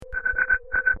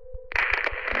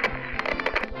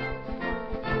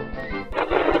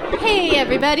Hey,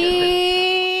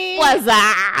 everybody. What's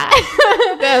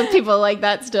that? There's people like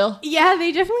that still. Yeah,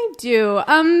 they definitely do.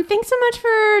 Thanks so much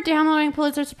for downloading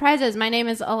Pulitzer Surprises. My name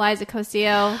is Eliza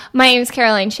Cosio. My name is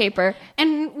Caroline Shaper.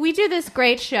 And we do this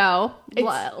great show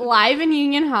live in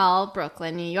Union Hall,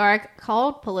 Brooklyn, New York,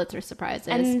 called Pulitzer Surprises.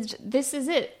 And this is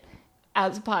it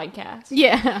as a podcast.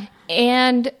 Yeah.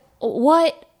 And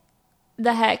what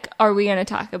the heck are we going to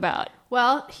talk about?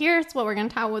 Well, here's what we're going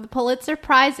to talk about. The Pulitzer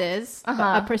Prizes,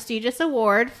 a prestigious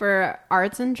award for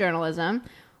arts and journalism.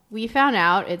 We found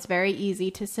out it's very easy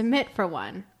to submit for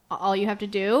one. All you have to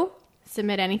do,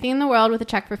 submit anything in the world with a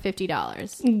check for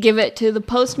 $50. Give it to the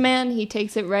postman. He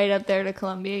takes it right up there to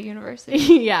Columbia University.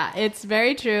 Yeah, it's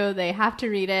very true. They have to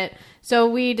read it. So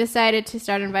we decided to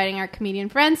start inviting our comedian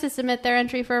friends to submit their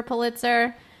entry for a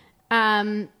Pulitzer.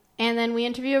 And then we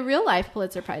interview a real-life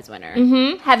Pulitzer Prize winner.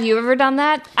 Mm-hmm. Have you ever done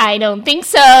that? I don't think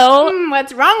so.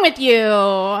 What's wrong with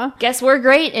you? Guess we're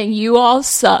great and you all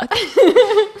suck.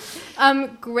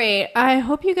 Great. I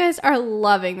hope you guys are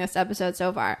loving this episode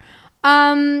so far.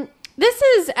 This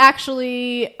is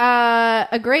actually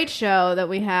a great show that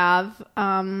we have.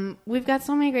 We've got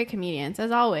so many great comedians,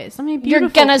 as always. So many beautiful You're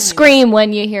going to scream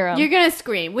when you hear them. You're going to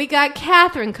scream. We got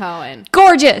Catherine Cohen.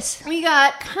 Gorgeous. We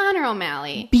got Connor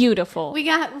O'Malley. Beautiful. We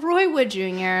got Roy Wood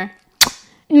Jr.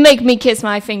 Make me kiss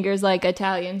my fingers like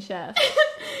Italian chef.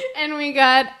 And we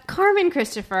got Carmen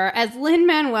Christopher as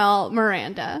Lin-Manuel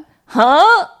Miranda.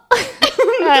 Huh?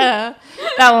 That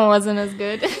one wasn't as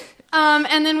good.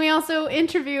 And then we also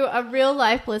interview a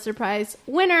real-life Pulitzer Prize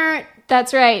winner.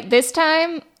 That's right. This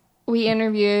time, we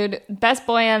interviewed best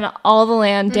boy on all the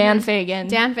land, Dan Fagin.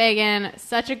 Dan Fagin,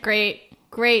 such a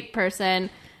great person.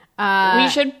 We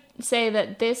should say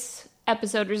that this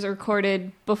episode was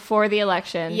recorded before the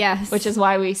election. Yes. Which is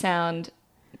why we sound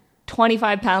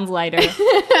 25 pounds lighter.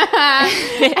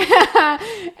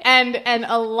 and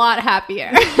a lot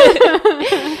happier.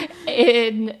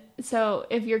 So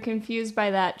if you're confused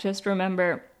by that, just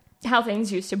remember how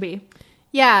things used to be.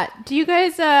 Yeah. Do you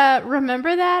guys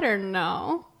remember that or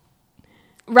no?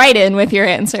 Write in with your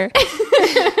answer.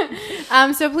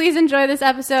 So please enjoy this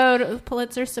episode of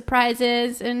Pulitzer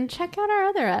Surprises and check out our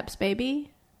other apps, baby.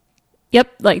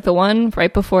 Yep, like the one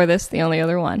right before this, the only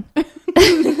other one.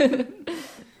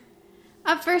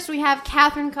 Up first, we have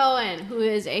Catherine Cohen, who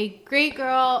is a great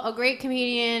girl, a great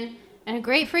comedian, and a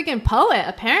great freaking poet,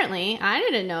 apparently. I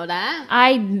didn't know that.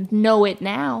 I know it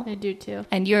now. I do, too.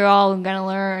 And you're all gonna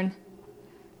learn.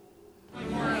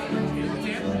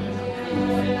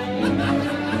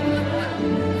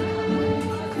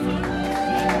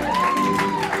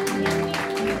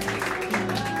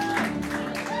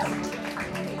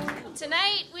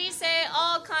 Tonight, we say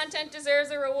all content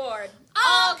deserves a reward.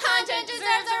 All content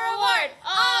deserves a reward.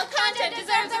 All content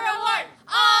deserves a reward.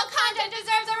 All content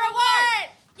deserves a reward.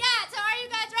 Yeah, so are you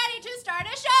guys ready to start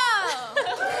a show?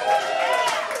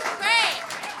 Great.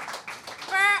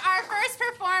 For our first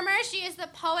performer, she is the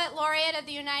Poet Laureate of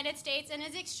the United States and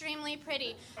is extremely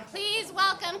pretty. Please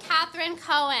welcome Catherine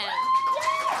Cohen.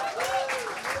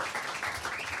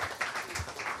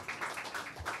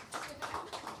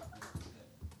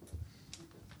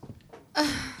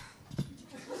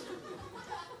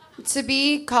 To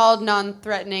be called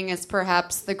non-threatening is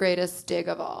perhaps the greatest dig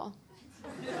of all.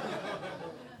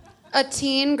 A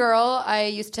teen girl I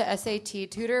used to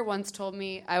SAT tutor once told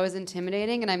me I was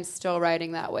intimidating, and I'm still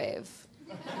riding that wave.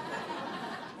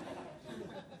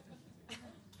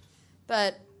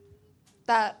 But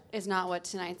that is not what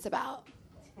tonight's about.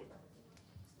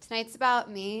 Tonight's about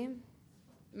me,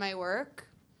 my work,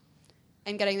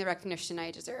 and getting the recognition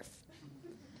I deserve.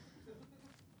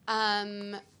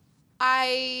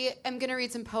 I am going to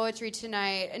read some poetry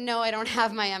tonight. No, I don't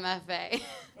have my MFA.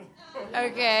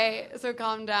 Okay, so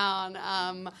calm down.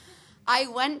 I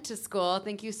went to school,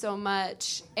 thank you so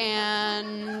much,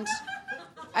 and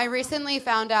I recently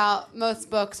found out most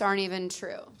books aren't even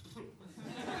true.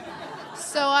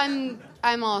 So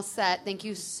I'm all set, thank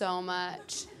you so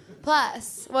much.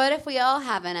 Plus, what if we all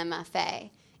have an MFA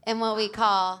in what we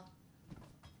call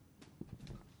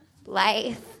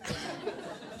life?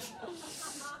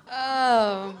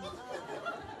 Oh,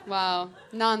 wow.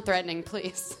 Non-threatening,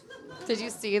 please. Did you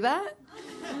see that?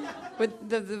 With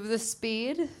the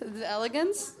speed, the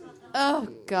elegance? Oh,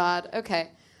 God.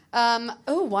 Okay.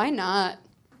 Why not?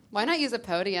 Why not use a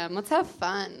podium? Let's have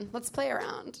fun. Let's play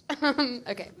around.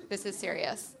 Okay, this is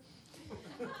serious.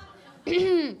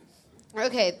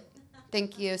 Okay,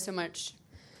 thank you so much.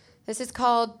 This is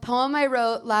called Poem I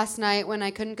Wrote Last Night When I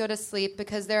Couldn't Go to Sleep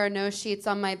Because There Are No Sheets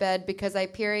on My Bed Because I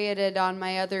perioded on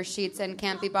my other sheets and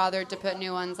can't be bothered to put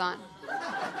new ones on.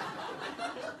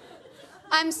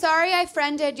 I'm sorry I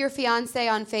friended your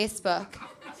fiancé on Facebook.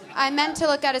 I meant to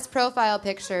look at his profile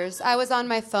pictures. I was on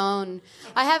my phone.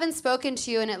 I haven't spoken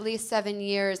to you in at least 7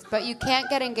 years, but you can't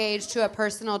get engaged to a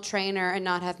personal trainer and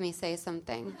not have me say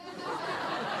something.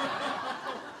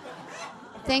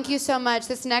 Thank you so much.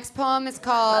 This next poem is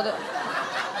called...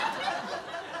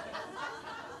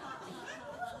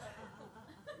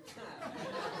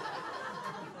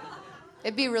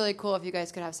 It'd be really cool if you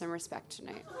guys could have some respect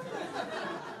tonight.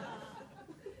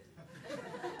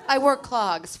 I wore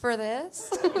clogs for this.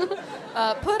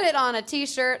 Put it on a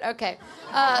t-shirt. Okay.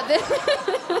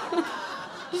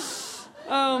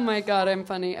 Oh my God, I'm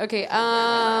funny. Okay.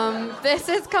 This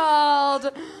is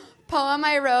called Poem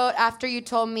I Wrote After You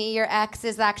Told Me Your Ex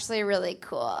Is Actually Really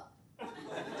Cool.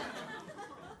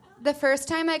 The first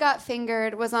time I got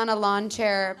fingered was on a lawn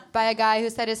chair by a guy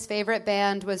who said his favorite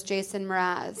band was Jason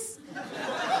Mraz.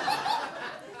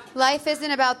 Life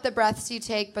isn't about the breaths you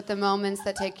take, but the moments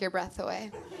that take your breath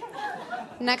away.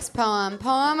 Next poem.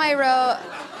 Poem I wrote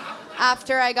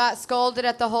after I got scolded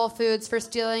at the Whole Foods for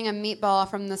stealing a meatball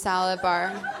from the salad bar.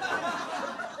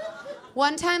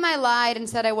 One time I lied and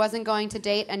said I wasn't going to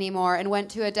date anymore and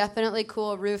went to a definitely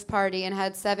cool roof party and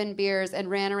had 7 beers and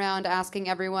ran around asking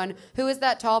everyone, who is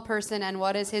that tall person and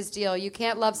what is his deal? You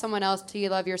can't love someone else till you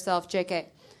love yourself, JK.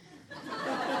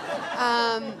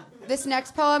 This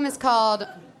next poem is called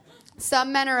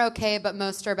Some Men Are Okay, But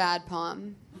Most Are Bad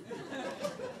poem.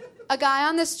 A guy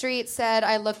on the street said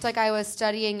I looked like I was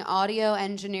studying audio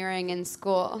engineering in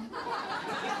school.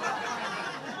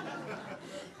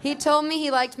 He told me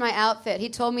he liked my outfit. He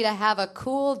told me to have a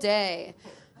cool day.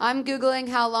 I'm Googling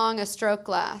how long a stroke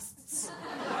lasts.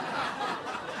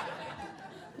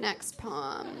 Next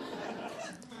poem.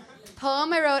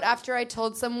 Poem I wrote after I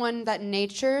told someone that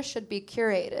nature should be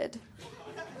curated.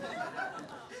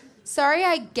 Sorry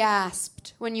I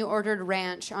gasped when you ordered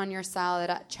ranch on your salad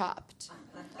at Chopped.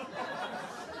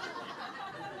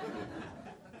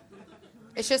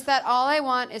 It's just that all I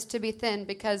want is to be thin,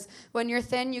 because when you're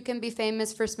thin, you can be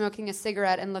famous for smoking a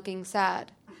cigarette and looking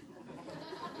sad.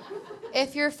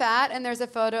 If you're fat and there's a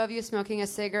photo of you smoking a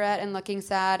cigarette and looking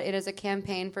sad, it is a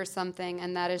campaign for something,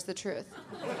 and that is the truth.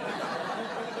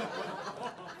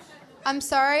 I'm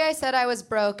sorry I said I was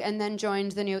broke and then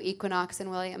joined the new Equinox in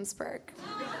Williamsburg.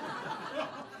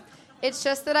 It's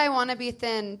just that I want to be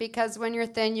thin, because when you're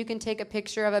thin, you can take a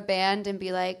picture of a band and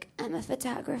be like, I'm a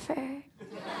photographer.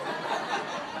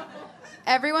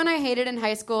 Everyone I hated in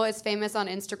high school is famous on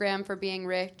Instagram for being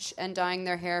rich and dyeing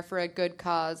their hair for a good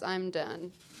cause. I'm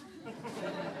done.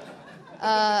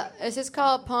 This is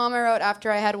called Poem I Wrote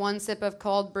After I Had 1 sip of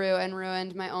cold brew and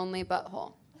ruined my only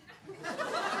butthole.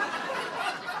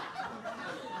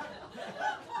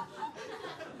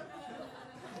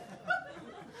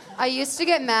 I used to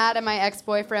get mad at my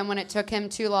ex-boyfriend when it took him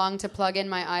too long to plug in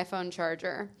my iPhone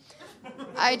charger.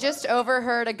 I just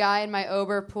overheard a guy in my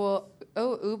Uber pool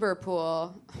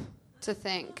to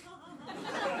think.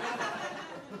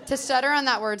 To stutter on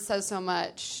that word says so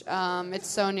much. It's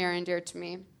so near and dear to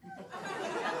me.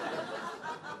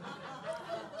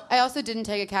 I also didn't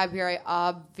take a cab here. I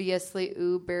obviously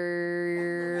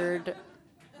Ubered.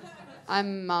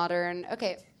 I'm modern.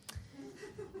 Okay,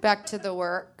 back to the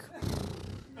work.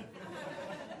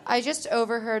 I just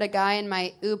overheard a guy in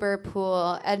my Uber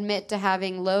pool admit to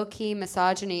having low-key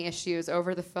misogyny issues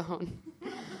over the phone.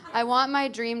 I want my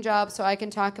dream job so I can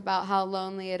talk about how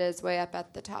lonely it is way up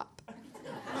at the top.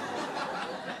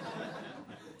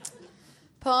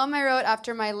 Poem I wrote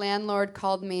after my landlord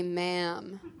called me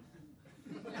ma'am.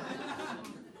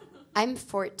 I'm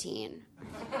 14.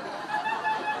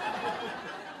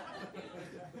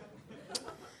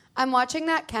 I'm watching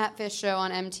that catfish show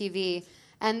on MTV,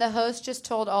 and the host just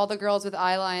told all the girls with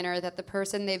eyeliner that the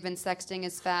person they've been sexting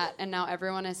is fat, and now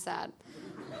everyone is sad.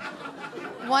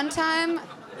 One time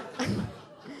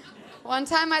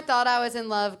I thought I was in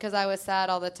love because I was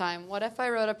sad all the time. What if I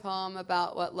wrote a poem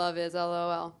about what love is,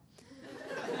 LOL?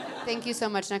 Thank you so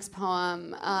much. Next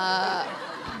poem.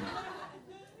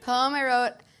 Poem I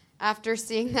wrote after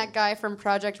seeing that guy from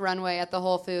Project Runway at the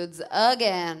Whole Foods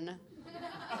again.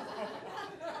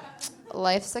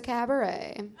 Life's a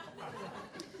cabaret.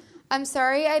 I'm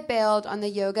sorry I bailed on the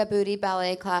yoga booty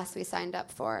ballet class we signed up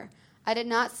for. I did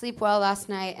not sleep well last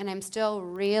night, and I'm still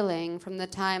reeling from the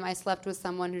time I slept with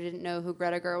someone who didn't know who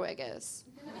Greta Gerwig is.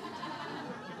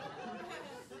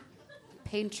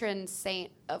 Patron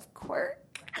saint of quirk.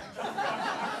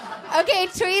 Okay,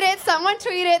 tweet it. Someone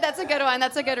tweet it. That's a good one.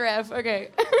 That's a good riff. Okay.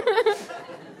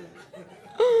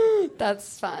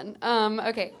 That's fun.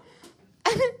 Okay.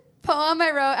 Poem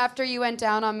I wrote after you went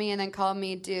down on me and then called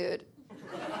me dude.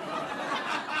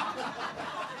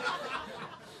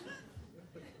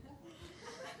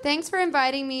 Thanks for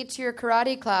inviting me to your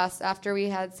karate class after we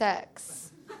had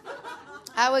sex.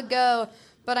 I would go,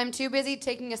 but I'm too busy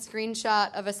taking a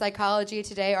screenshot of a Psychology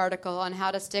Today article on how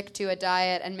to stick to a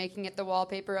diet and making it the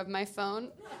wallpaper of my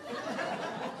phone.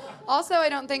 Also, I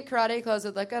don't think karate clothes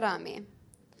would look good on me.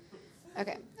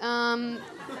 Okay,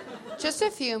 just a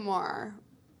few more.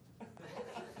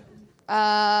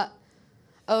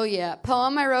 Oh yeah,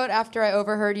 poem I wrote after I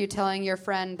overheard you telling your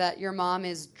friend that your mom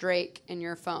is Drake in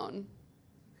your phone.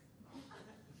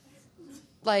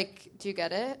 Like, do you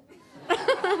get it?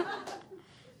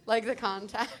 Like the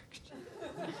contact.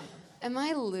 Am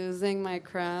I losing my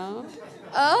crowd?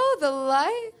 Oh, the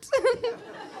light.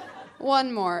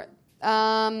 One more.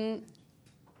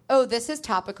 Oh, this is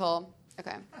topical.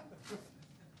 Okay.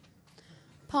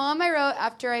 Poem I wrote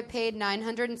after I paid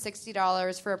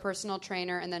 $960 for a personal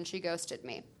trainer and then she ghosted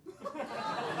me.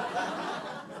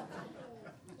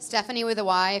 Stephanie with a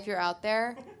Y, if you're out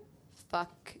there,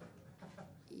 fuck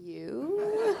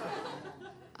you.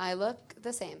 I look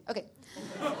the same. Okay.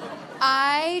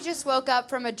 I just woke up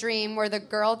from a dream where the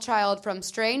girl child from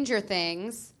Stranger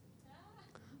Things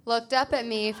looked up at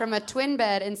me from a twin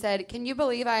bed and said, "Can you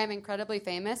believe I am incredibly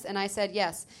famous?" And I said,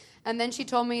 "Yes." And then she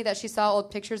told me that she saw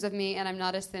old pictures of me and I'm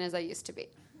not as thin as I used to be.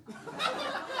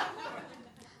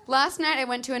 Last night I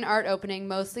went to an art opening,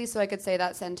 mostly so I could say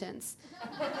that sentence.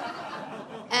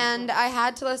 And I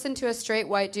had to listen to a straight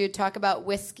white dude talk about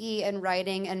whiskey and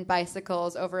writing and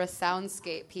bicycles over a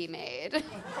soundscape he made.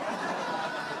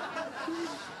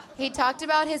 He talked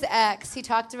about his ex. He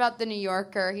talked about the New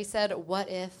Yorker. He said, "What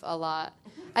if?" a lot.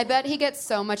 I bet he gets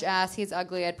so much ass he's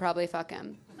ugly I'd probably fuck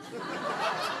him.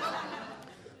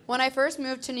 When I first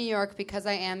moved to New York, because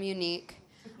I am unique,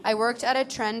 I worked at a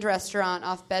trend restaurant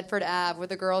off Bedford Ave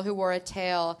with a girl who wore a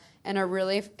tail and a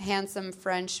really handsome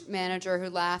French manager who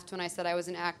laughed when I said I was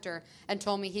an actor and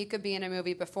told me he could be in a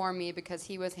movie before me because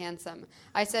he was handsome.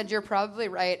 I said, "You're probably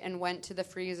right," and went to the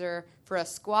freezer for a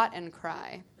squat and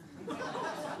cry.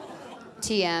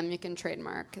 TM, you can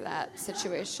trademark that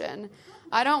situation.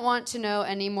 I don't want to know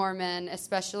any more men,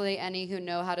 especially any who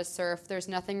know how to surf. There's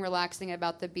nothing relaxing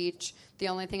about the beach. The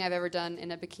only thing I've ever done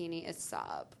in a bikini is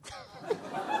sob.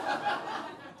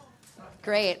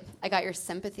 Great. I got your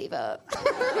sympathy vote.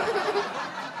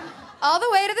 All the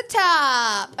way to the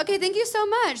top. Okay, thank you so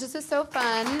much. This is so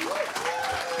fun.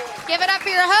 Give it up for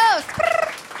your host.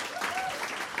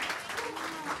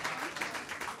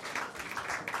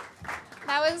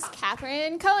 That was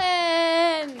Catherine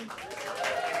Cohen.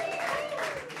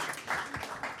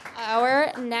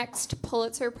 Our next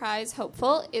Pulitzer Prize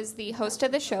hopeful is the host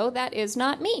of the show that is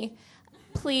not me.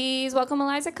 Please welcome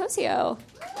Eliza Cosio.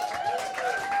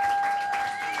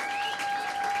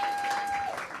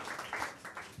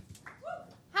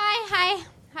 Hi.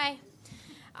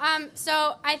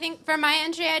 So I think for my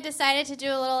entry, I decided to do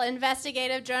a little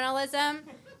investigative journalism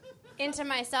into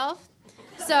myself.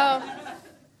 So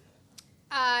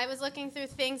I was looking through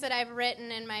things that I've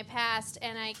written in my past,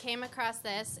 and I came across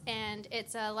this, and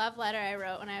it's a love letter I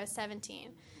wrote when I was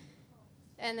 17.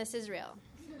 And this is real.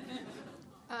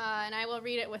 And I will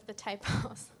read it with the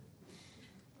typos.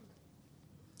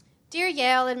 Dear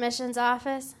Yale Admissions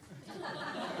Office,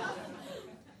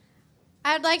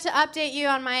 I would like to update you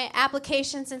on my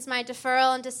application since my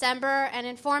deferral in December and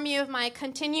inform you of my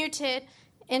continued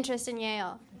interest in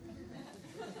Yale.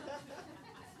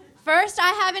 First, I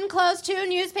have enclosed 2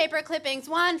 newspaper clippings,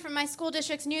 one from my school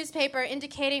district's newspaper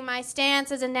indicating my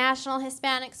stance as a national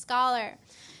Hispanic scholar,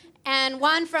 and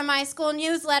one from my school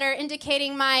newsletter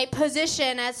indicating my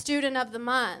position as student of the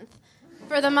month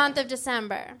for the month of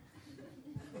December.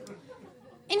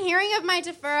 In hearing of my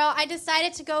deferral, I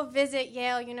decided to go visit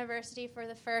Yale University for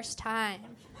the first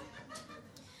time.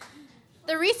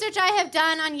 The research I have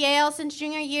done on Yale since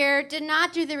junior year did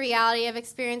not do the reality of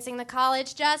experiencing the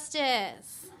college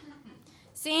justice.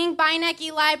 Seeing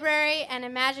Beinecke Library and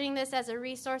imagining this as a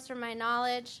resource for my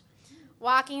knowledge,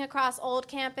 walking across Old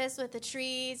Campus with the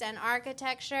trees and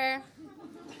architecture,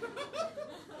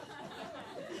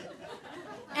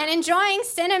 and enjoying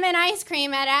cinnamon ice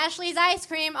cream at Ashley's Ice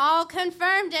Cream all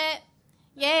confirmed it.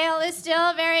 Yale is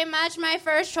still very much my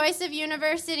first choice of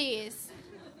universities.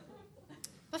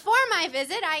 Before my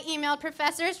visit, I emailed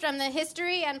professors from the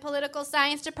history and political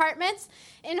science departments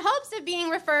in hopes of being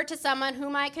referred to someone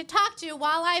whom I could talk to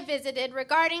while I visited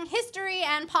regarding history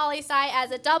and poli-sci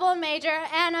as a double major,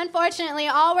 and unfortunately,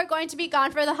 all were going to be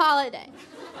gone for the holiday.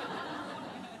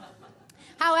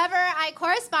 However, I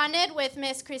corresponded with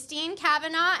Miss Christine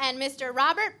Kavanaugh and Mr.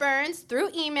 Robert Burns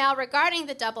through email regarding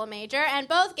the double major, and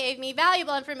both gave me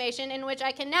valuable information in which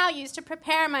I can now use to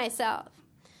prepare myself.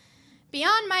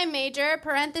 Beyond my major,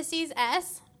 parentheses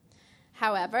S,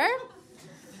 however,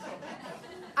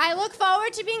 I look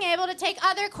forward to being able to take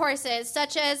other courses,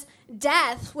 such as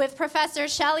Death with Professor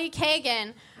Shelley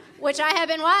Kagan, which I have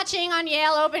been watching on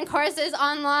Yale Open Courses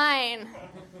online.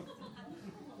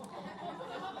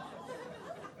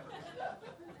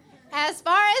 As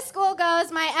far as school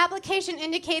goes, my application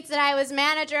indicates that I was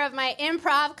manager of my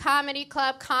improv comedy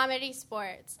club, Comedy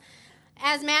Sports.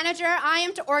 As manager, I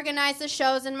am to organize the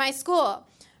shows in my school.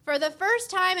 For the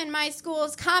first time in my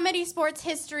school's Comedy Sports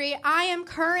history, I am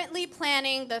currently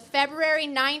planning the February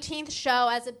 19th show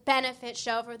as a benefit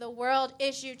show for the World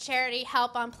Issue charity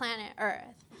Help on Planet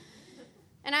Earth.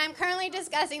 And I'm currently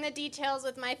discussing the details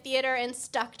with my theater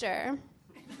instructor.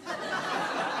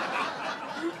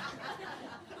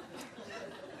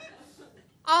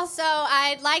 Also,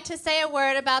 I'd like to say a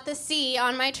word about the C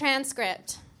on my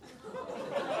transcript.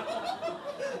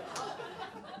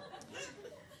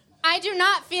 I do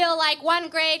not feel like one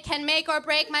grade can make or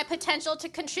break my potential to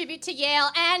contribute to Yale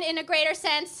and, in a greater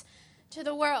sense, to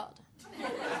the world.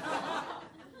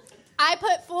 I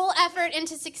put full effort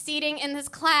into succeeding in this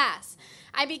class.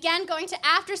 I began going to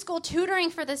after-school tutoring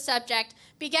for the subject,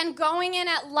 began going in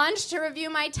at lunch to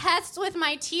review my tests with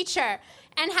my teacher,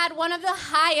 and had one of the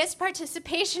highest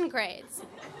participation grades.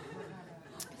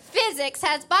 Physics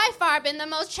has by far been the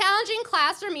most challenging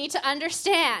class for me to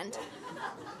understand.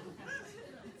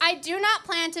 I do not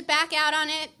plan to back out on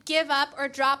it, give up, or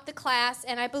drop the class,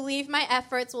 and I believe my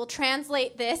efforts will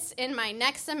translate this in my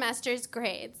next semester's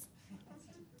grades.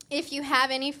 If you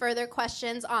have any further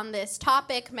questions on this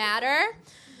topic matter,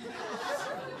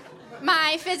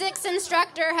 my physics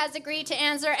instructor has agreed to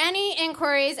answer any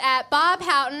inquiries at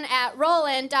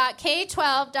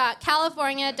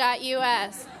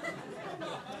bobhoughton@roland.k12.california.us.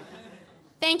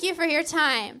 Thank you for your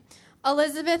time.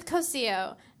 Elizabeth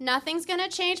Cosillo. Nothing's Gonna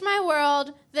Change My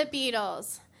World, The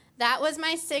Beatles. That was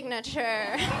my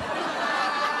signature.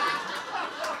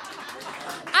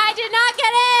 I did not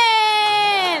get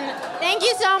in! Thank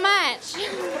you so much.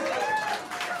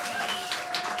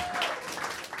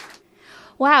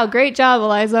 Wow, great job,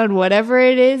 Eliza, on whatever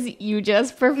it is you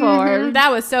just performed. Mm-hmm.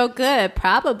 That was so good,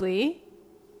 probably.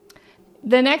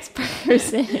 The next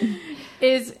person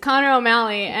is Connor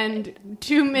O'Malley, and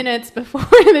 2 minutes before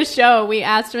the show, we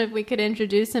asked him if we could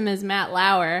introduce him as Matt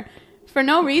Lauer. For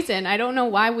no reason. I don't know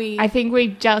why I think we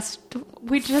just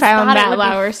found Matt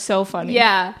Lauer so funny.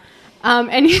 Yeah.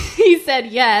 And he said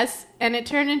yes, and it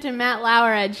turned into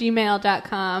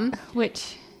mattlauer@gmail.com.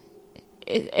 Which,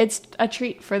 it's a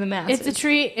treat for the masses. It's a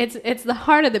treat. It's the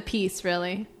heart of the piece,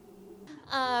 really.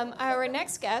 Our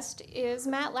next guest is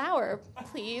Matt Lauer.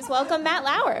 Please welcome Matt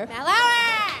Lauer. Matt Lauer!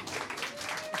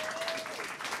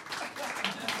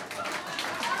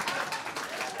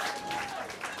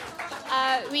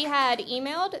 We had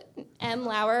emailed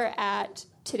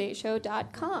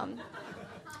mlauer@todayshow.com.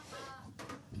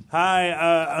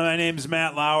 Hi, my name's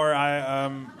Matt Lauer. I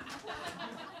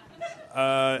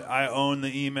own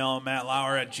the email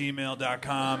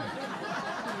mattlauer@gmail.com.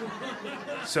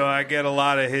 So I get a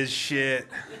lot of his shit.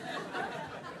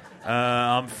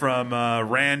 I'm from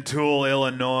Rantoul,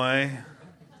 Illinois.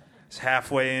 It's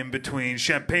halfway in between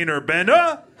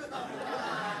Champaign-Urbana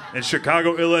and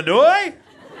Chicago, Illinois.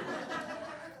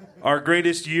 Our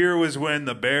greatest year was when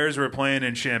the Bears were playing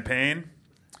in Champaign,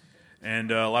 and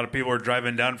a lot of people were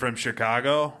driving down from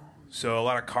Chicago, so a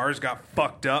lot of cars got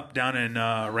fucked up down in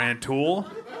Rantoul,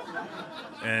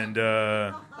 and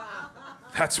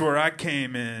that's where I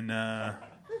came in.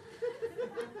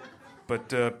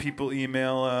 But people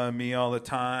email me all the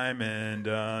time,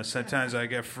 and sometimes I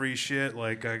get free shit.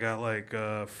 Like I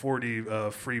got 40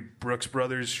 free Brooks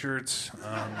Brothers shirts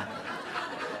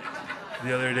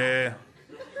the other day.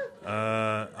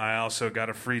 I also got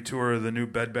a free tour of the new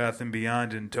Bed Bath &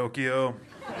 Beyond in Tokyo.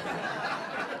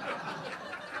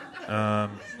 I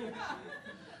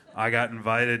got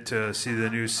invited to see the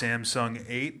new Samsung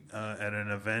 8 at an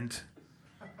event.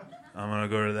 I'm going to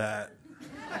go to that.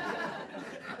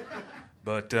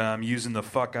 But I'm using the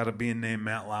fuck out of being named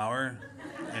Matt Lauer.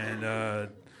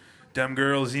 And them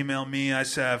girls email me. I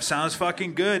said, sounds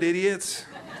fucking good, idiots.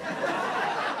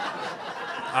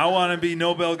 I want to be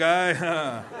Nobel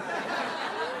guy.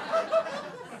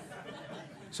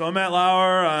 So I'm Matt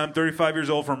Lauer. I'm 35 years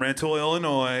old from Rantoul,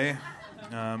 Illinois.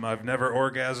 I've never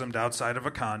orgasmed outside of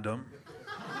a condom.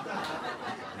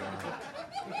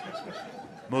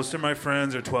 Most of my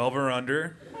friends are 12 or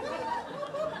under.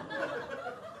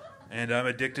 And I'm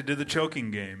addicted to the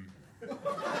choking game.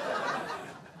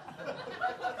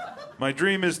 My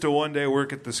dream is to one day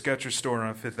work at the Skechers store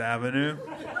on Fifth Avenue.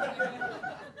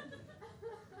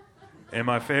 And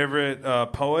my favorite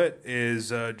poet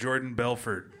is Jordan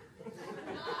Belfort.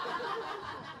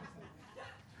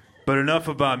 But enough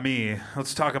about me.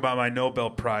 Let's talk about my Nobel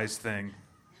Prize thing.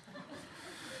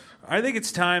 I think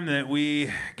it's time that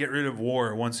we get rid of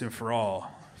war once and for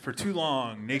all. For too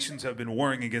long, nations have been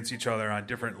warring against each other on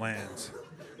different lands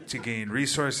to gain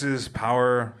resources,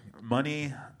 power,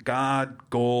 money, God,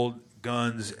 gold,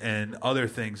 guns, and other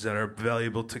things that are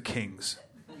valuable to kings.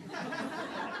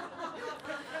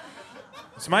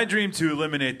 It's my dream to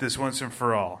eliminate this once and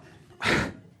for all.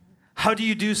 How do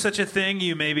you do such a thing,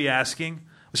 you may be asking?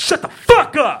 Shut the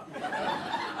fuck up!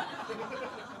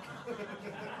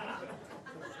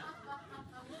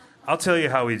 I'll tell you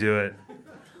how we do it.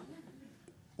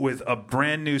 With a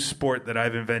brand new sport that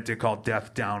I've invented called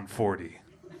Death Down 40.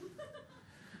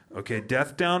 Okay,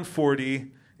 Death Down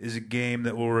 40 is a game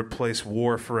that will replace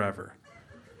war forever.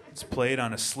 It's played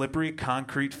on a slippery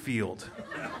concrete field.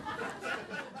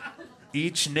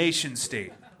 Each nation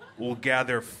state will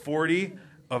gather 40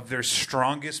 of their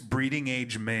strongest breeding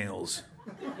age males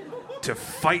to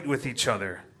fight with each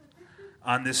other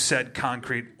on this said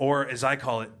concrete, or as I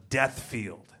call it, death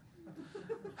field.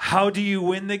 How do you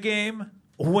win the game?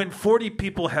 When 40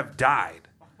 people have died,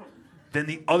 then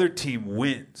the other team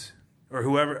wins. Or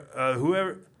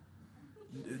whoever,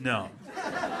 no.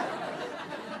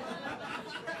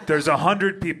 There's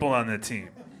 100 people on the team.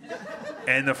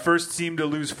 And the first team to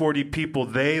lose 40 people,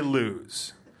 they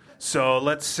lose. So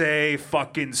let's say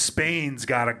fucking Spain's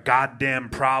got a goddamn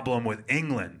problem with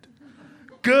England.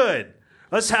 Good.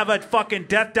 Let's have a fucking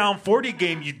Death Down 40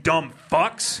 game, you dumb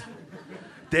fucks.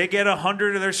 They get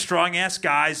 100 of their strong-ass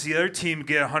guys. The other team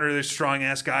get 100 of their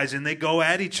strong-ass guys, and they go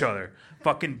at each other,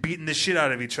 fucking beating the shit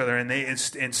out of each other, and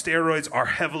steroids are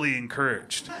heavily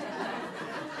encouraged.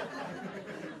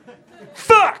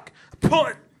 Fuck! Pull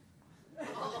it!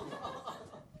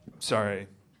 Sorry.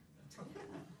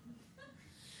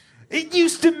 It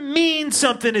used to mean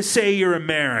something to say you're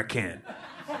American.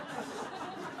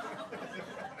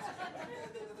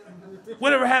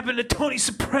 Whatever happened to Tony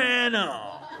Soprano?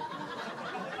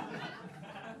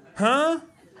 Huh?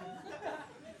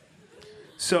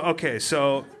 So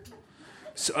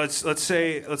let's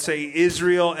say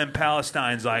Israel and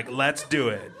Palestine's like, let's do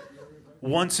it.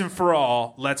 Once and for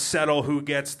all, let's settle who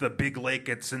gets the big lake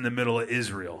that's in the middle of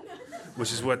Israel,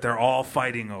 which is what they're all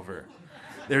fighting over.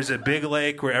 There's a big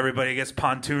lake where everybody gets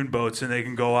pontoon boats and they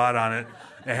can go out on it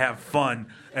and have fun.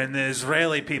 And the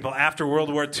Israeli people, after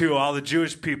World War II, all the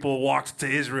Jewish people walked to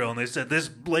Israel and they said, this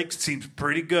lake seems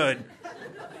pretty good.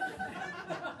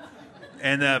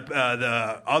 And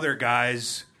the other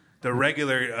guys, the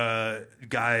regular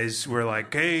guys, were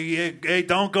like, hey,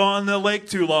 don't go on the lake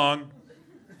too long.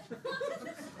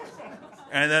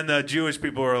 And then the Jewish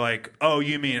people were like, oh,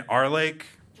 you mean our lake?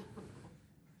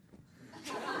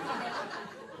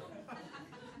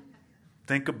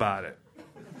 Think about it.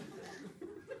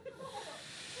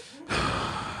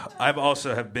 I've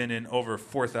also have been in over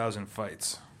 4,000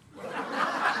 fights.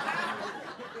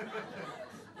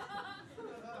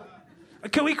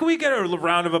 Can we get a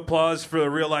round of applause for the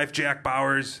real-life Jack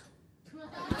Bowers?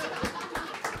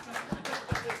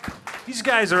 These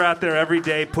guys are out there every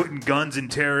day putting guns in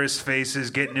terrorists'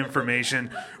 faces, getting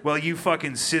information, while you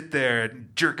fucking sit there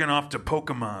jerking off to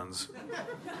Pokemons.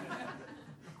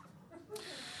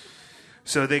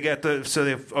 So we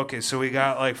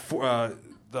got like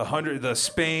the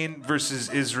Spain versus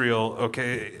Israel.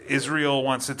 Okay, Israel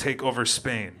wants to take over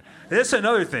Spain. That's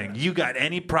another thing. You got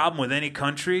any problem with any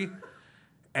country?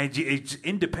 And it's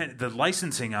independent. The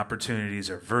licensing opportunities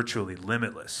are virtually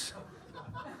limitless.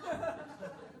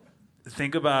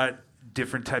 Think about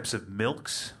different types of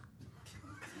milks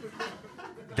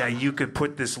that you could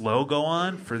put this logo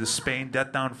on for the Spain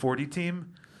Death Down 40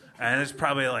 team. And there's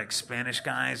probably like Spanish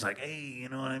guys like, hey, you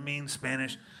know what I mean?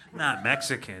 Spanish, not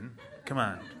Mexican. Come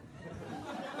on.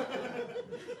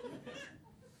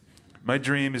 My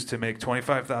dream is to make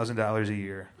 $25,000 a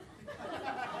year.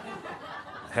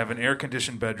 Have an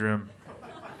air-conditioned bedroom,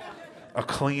 a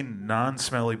clean,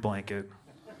 non-smelly blanket,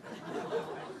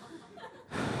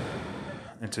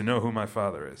 and to know who my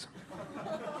father is.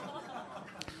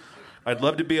 I'd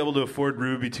love to be able to afford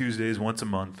Ruby Tuesdays once a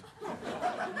month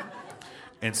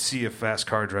and see a fast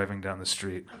car driving down the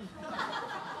street.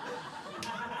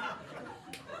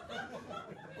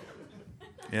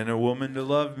 And a woman to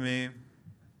love me.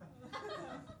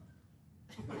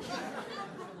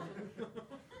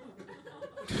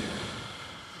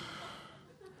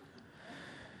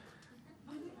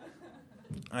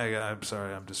 I'm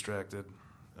sorry, I'm distracted.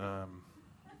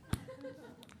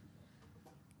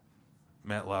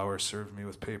 Matt Lauer served me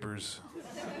with papers.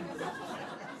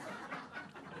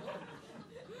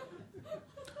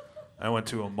 I went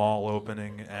to a mall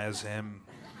opening as him.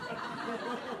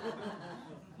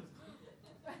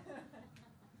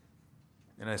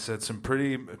 And I said some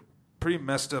pretty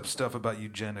messed up stuff about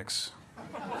eugenics.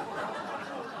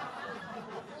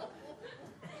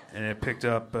 And it picked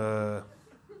up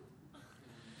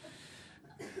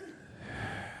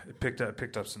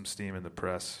some steam in the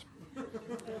press.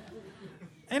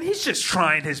 And he's just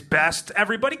trying his best.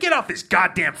 Everybody, get off his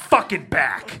goddamn fucking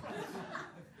back.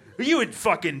 You would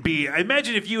fucking be...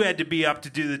 Imagine if you had to be up to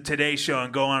do the Today Show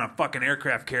and go on a fucking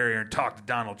aircraft carrier and talk to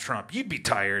Donald Trump. You'd be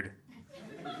tired.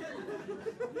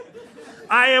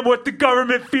 I am what the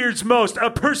government fears most,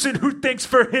 a person who thinks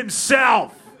for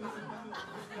himself.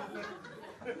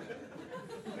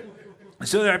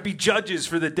 So there'd be judges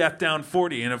for the Death Down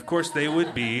 40, and of course they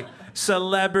would be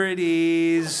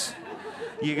celebrities.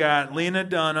 You got Lena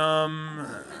Dunham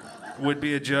would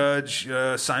be a judge.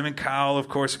 Simon Cowell, of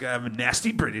course, a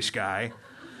nasty British guy.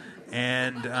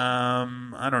 And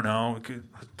I don't know, could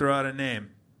throw out a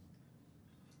name.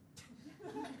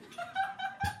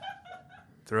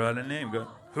 Throw out a name. Go.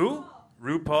 Who?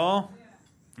 RuPaul?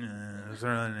 Throw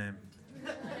out a name.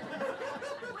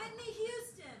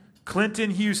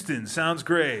 Clinton Houston. Sounds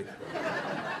great.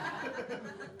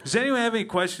 Does anyone have any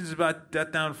questions about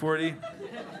Death Down 40?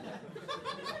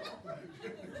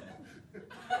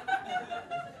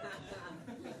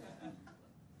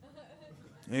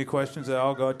 Any questions at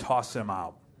all? Go toss them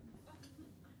out.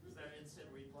 Is there instant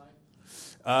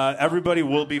replay? Everybody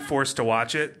will be forced to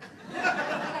watch it.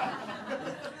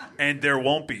 And there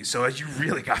won't be. So you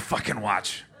really got to fucking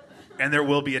watch. And there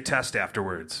will be a test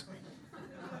afterwards.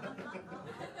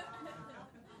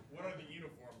 What are the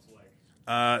uniforms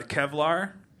like?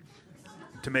 Kevlar.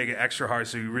 To make it extra hard,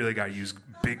 so you really got to use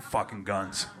big fucking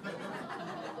guns.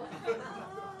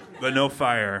 But no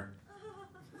fire.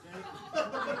 Any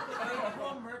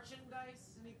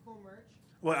cool merch?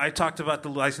 Well, I talked about the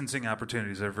licensing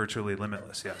opportunities. They're virtually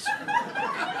limitless, yes.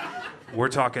 We're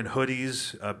talking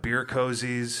hoodies, beer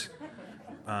cozies,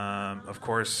 of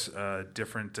course,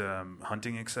 different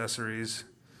hunting accessories,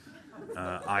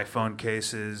 iPhone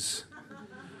cases,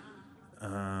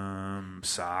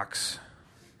 socks.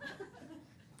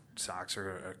 Socks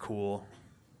are cool.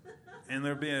 And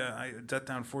there'll be a Death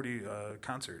Down 40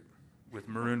 concert with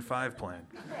Maroon 5 playing.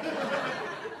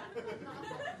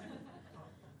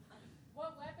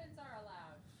 What weapons are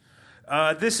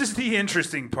allowed? This is the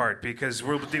interesting part because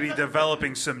we'll be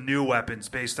developing some new weapons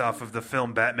based off of the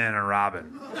film Batman and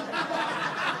Robin.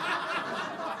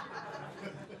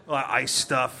 A lot of ice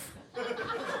stuff,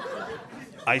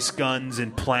 ice guns,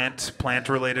 and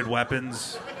plant-related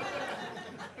weapons.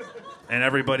 And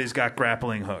everybody's got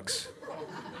grappling hooks.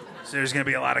 So there's going to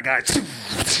be a lot of guys.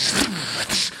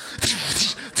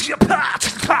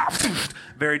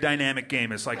 Very dynamic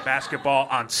game. It's like basketball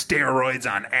on steroids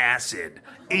on acid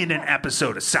in an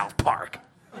episode of South Park.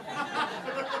 Do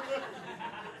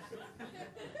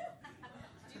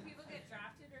people get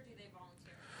drafted or do they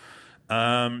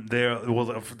volunteer?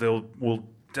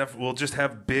 We'll just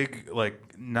have big,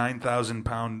 like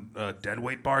 9,000-pound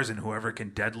deadweight bars, and whoever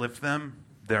can deadlift them,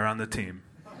 they're on the team.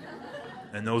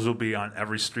 And those will be on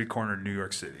every street corner in New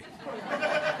York City. How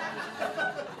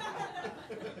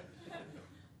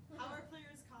are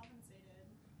players compensated?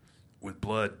 With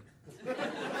blood.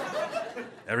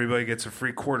 Everybody gets a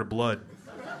free quart of blood.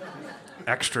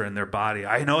 Extra in their body.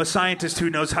 I know a scientist who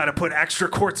knows how to put extra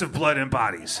quarts of blood in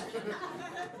bodies.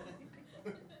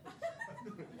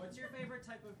 What's your favorite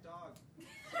type of dog?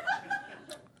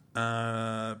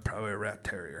 Probably a rat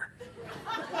terrier.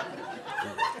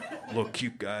 Little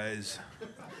cute guys.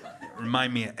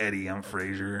 Remind me of Eddie on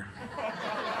Frasier.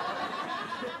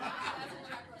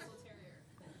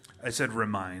 I said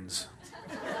reminds.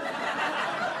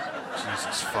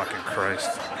 Jesus fucking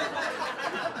Christ.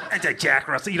 That's a Jack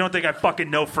Russell. You don't think I fucking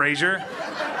know Frasier?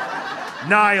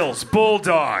 Niles,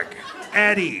 Bulldog,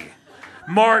 Eddie,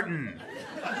 Martin,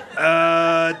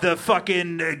 the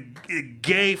fucking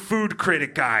gay food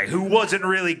critic guy who wasn't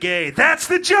really gay. That's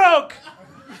the joke!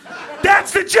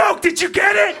 That's the joke! Did you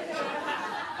get it?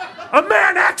 A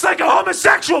man acts like a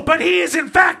homosexual, but he is in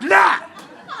fact not!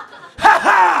 Ha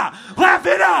ha! Laugh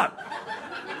it up!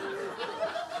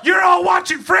 You're all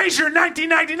watching Frasier in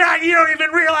 1999. You don't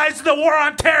even realize the war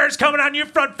on terror is coming on your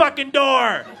front fucking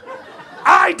door.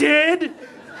 I did.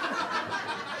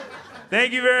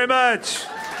 Thank you very much.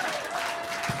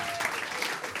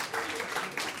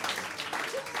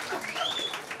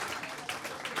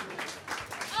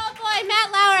 Oh boy,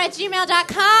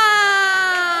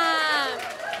 MattLauer@gmail.com.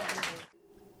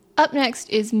 Up next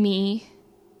is me,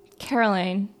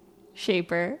 Caroline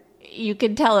Shaper. You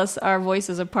can tell us our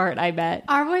voices apart, I bet.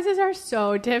 Our voices are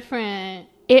so different.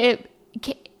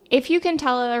 If you can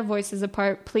tell our voices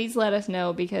apart, please let us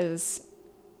know, because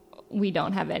we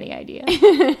don't have any idea.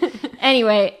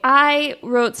 Anyway, I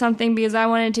wrote something because I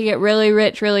wanted to get really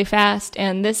rich really fast,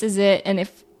 and this is it. And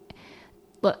if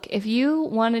you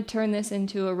want to turn this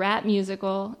into a rap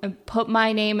musical and put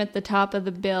my name at the top of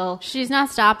the bill, she's not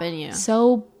stopping you.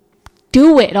 So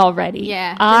do it already.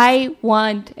 Yeah. I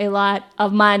want a lot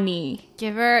of money.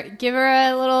 Give her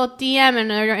a little DM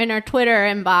in her Twitter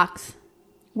inbox.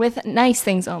 With nice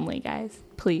things only, guys.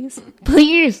 Please.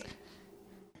 Please.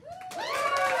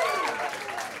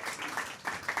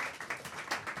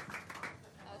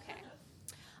 Okay.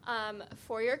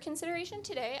 For your consideration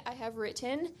today, I have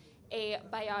written a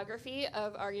biography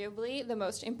of arguably the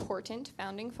most important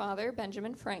founding father,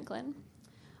 Benjamin Franklin.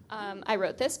 I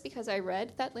wrote this because I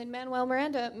read that Lin-Manuel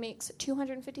Miranda makes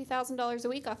 $250,000 a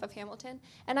week off of Hamilton,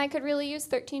 and I could really use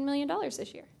 $13 million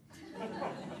this year.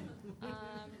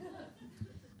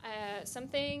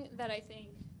 Something that I think,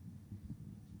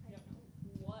 I don't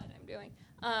know what I'm doing,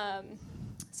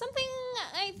 something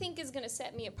I think is going to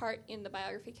set me apart in the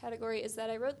biography category is that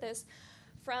I wrote this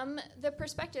from the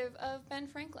perspective of Ben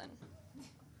Franklin.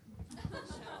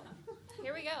 So,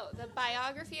 here we go. The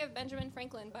biography of Benjamin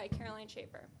Franklin by Caroline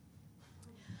Shaper.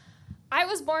 I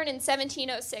was born in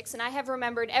 1706, and I have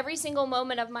remembered every single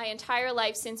moment of my entire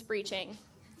life since breeching.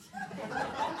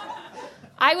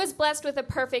 I was blessed with a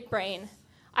perfect brain.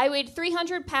 I weighed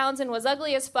 300 pounds and was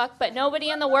ugly as fuck, but nobody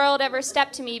in the world ever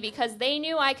stepped to me because they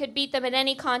knew I could beat them in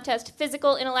any contest,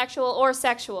 physical, intellectual, or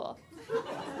sexual.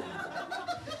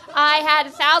 I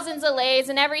had thousands of lays,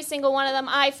 and every single one of them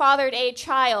I fathered a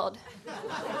child.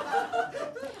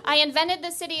 I invented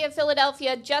the city of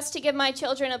Philadelphia just to give my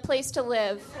children a place to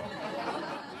live.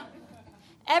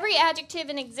 Every adjective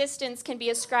in existence can be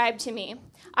ascribed to me.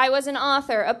 I was an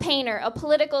author, a painter, a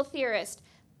political theorist,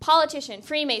 politician,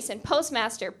 Freemason,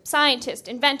 postmaster, scientist,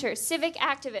 inventor, civic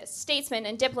activist, statesman,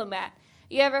 and diplomat.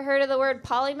 You ever heard of the word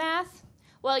polymath?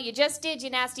 Well, you just did, you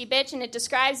nasty bitch, and it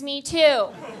describes me too.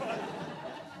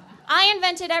 I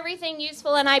invented everything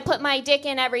useful, and I put my dick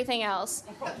in everything else.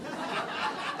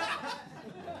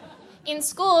 In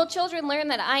school, children learn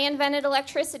that I invented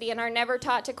electricity and are never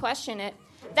taught to question it.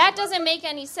 That doesn't make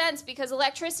any sense because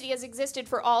electricity has existed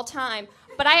for all time,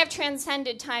 but I have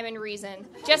transcended time and reason,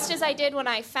 just as I did when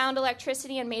I found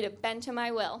electricity and made it bend to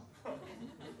my will.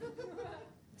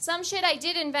 Some shit I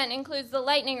did invent includes the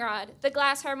lightning rod, the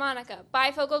glass harmonica,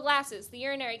 bifocal glasses, the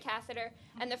urinary catheter,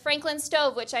 and the Franklin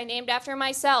stove, which I named after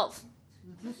myself.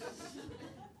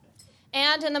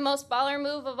 And in the most baller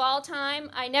move of all time,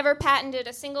 I never patented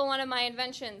a single one of my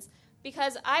inventions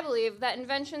because I believe that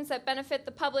inventions that benefit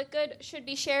the public good should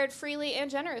be shared freely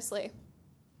and generously.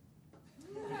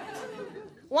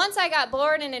 Once I got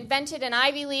bored and invented an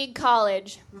Ivy League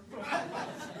college.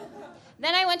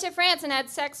 Then I went to France and had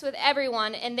sex with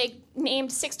everyone, and they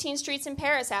named 16 streets in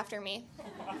Paris after me.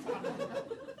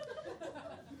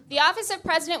 The office of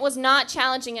president was not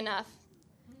challenging enough.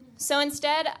 So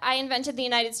instead, I invented the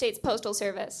United States Postal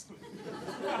Service.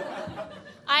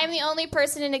 I am the only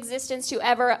person in existence to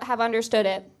ever have understood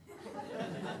it.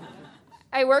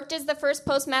 I worked as the first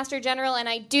postmaster general, and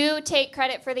I do take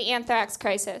credit for the anthrax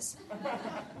crisis.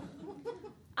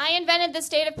 I invented the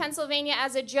state of Pennsylvania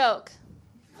as a joke.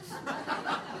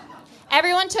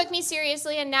 Everyone took me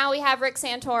seriously, and now we have Rick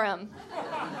Santorum.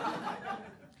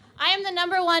 I am the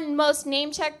number one most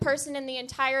name-checked person in the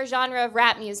entire genre of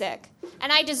rap music,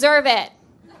 and I deserve it.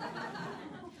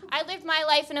 I lived my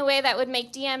life in a way that would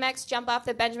make DMX jump off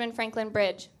the Benjamin Franklin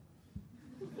Bridge.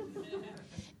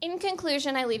 In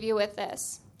conclusion, I leave you with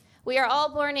this. We are all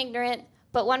born ignorant,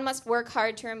 but one must work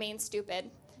hard to remain stupid.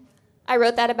 I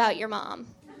wrote that about your mom.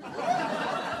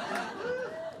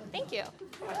 Thank you.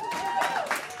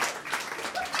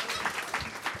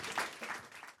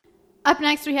 Up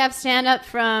next, we have stand-up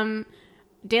from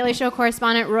Daily Show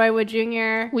correspondent Roy Wood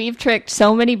Jr. We've tricked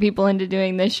so many people into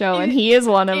doing this show, and he is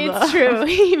one of them. It's true.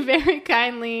 He very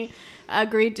kindly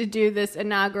agreed to do this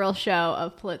inaugural show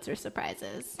of Pulitzer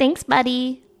Surprises. Thanks,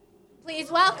 buddy.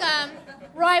 Please welcome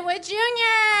Roy Wood Jr.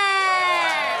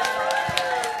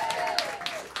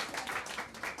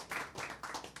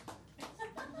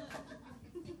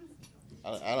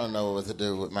 I don't know what to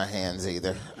do with my hands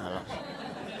either.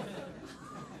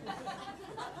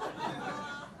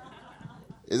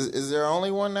 Is there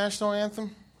only one national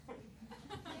anthem?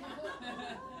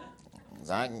 'Cause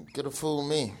I could have fooled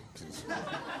me.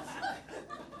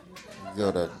 You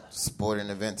go to sporting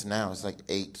events now, it's like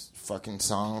 8 fucking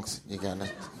songs. You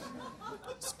gotta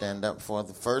stand up for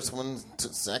the first one,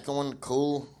 second one,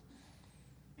 cool.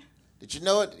 Did you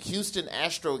know at Houston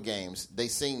Astro games, they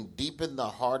sing Deep in the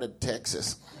Heart of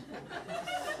Texas?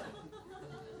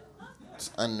 It's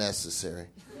unnecessary.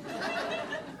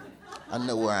 I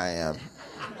know where I am.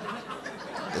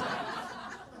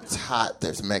 It's hot.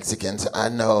 There's Mexicans. I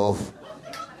know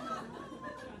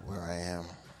where I am.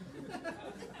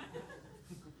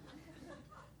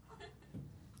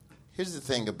 Here's the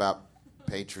thing about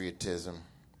patriotism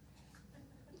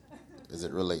as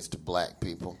it relates to black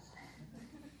people.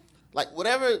 Like,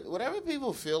 whatever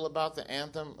people feel about the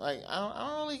anthem, like, I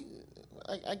don't really...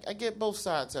 I get both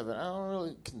sides of it. I don't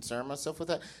really concern myself with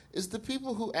that. It's the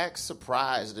people who act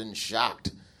surprised and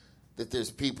shocked that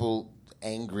there's people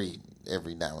angry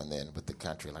every now and then with the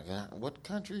country. Like, what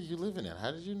country are you living in?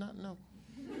 How did you not know?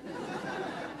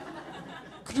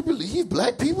 Could you believe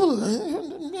black people?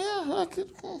 Yeah, I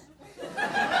could.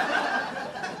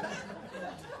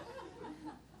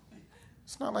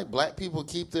 It's not like black people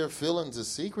keep their feelings a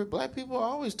secret. Black people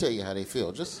always tell you how they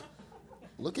feel. Just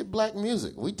look at black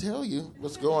music. We tell you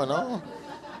what's going on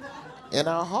in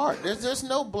our heart. There's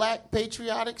no black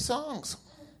patriotic songs.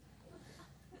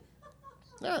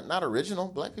 They're not original.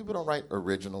 Black people don't write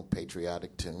original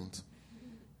patriotic tunes.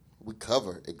 We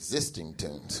cover existing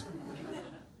tunes.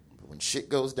 But when shit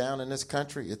goes down in this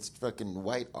country, it's fucking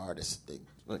white artists. They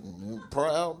fucking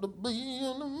proud to be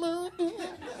an American.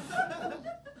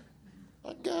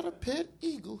 I got a pet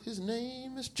eagle. His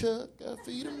name is Chuck. I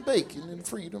feed him bacon and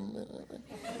freedom.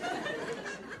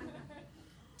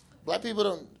 Black people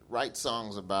don't write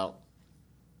songs about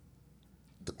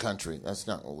the country. That's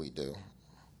not what we do.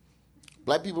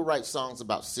 Black people write songs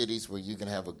about cities where you can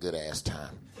have a good ass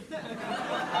time.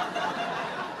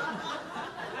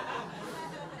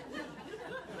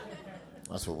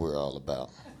 That's what we're all about.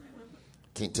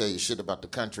 Can't tell you shit about the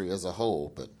country as a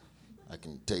whole, but I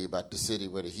can tell you about the city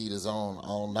where the heat is on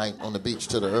all night on the beach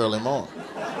till the early morning.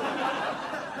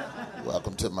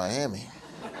 Welcome to Miami.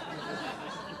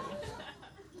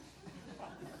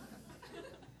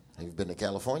 Have you been to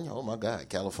California? Oh my God,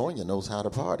 California knows how to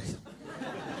party.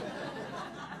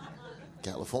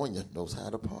 California knows how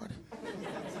to party.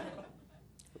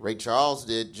 Ray Charles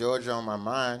did Georgia on My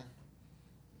Mind.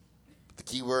 The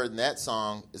key word in that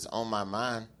song is on my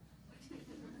mind.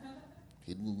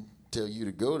 He didn't tell you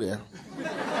to go there.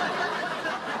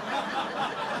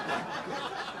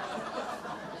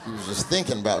 He was just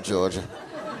thinking about Georgia.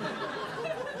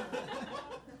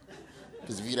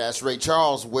 Because if you'd asked Ray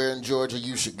Charles where in Georgia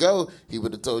you should go, he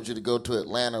would have told you to go to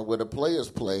Atlanta where the players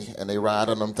play and they ride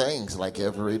on them things like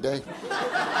every day.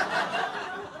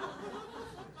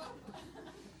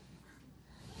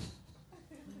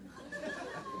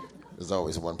 There's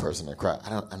always one person that cries.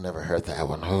 I never heard that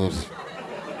one.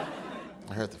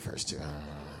 I heard the first two. I don't know.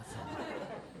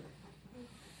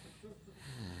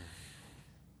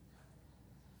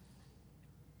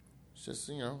 It's just,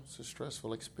 it's a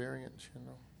stressful experience,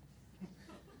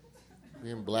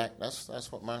 Being black,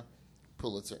 that's what my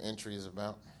Pulitzer entry is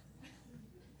about.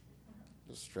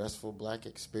 The stressful black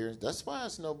experience. That's why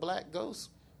there's no black ghosts.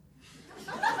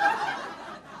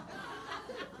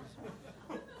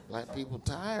 Black people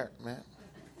tired, man.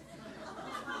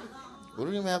 We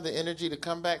don't even have the energy to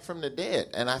come back from the dead.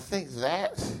 And I think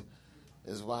that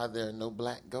is why there are no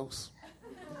black ghosts.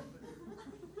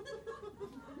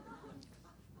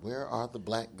 Where are the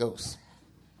black ghosts?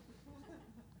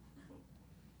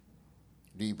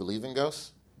 Do you believe in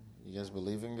ghosts? You guys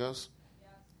believe in ghosts? Yeah.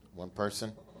 One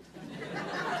person?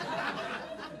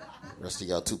 The rest of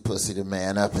y'all too pussy to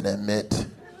man up and admit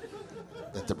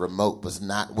that the remote was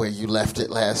not where you left it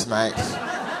last night.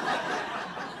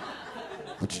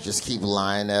 But you just keep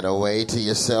lying that away to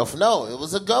yourself. No, it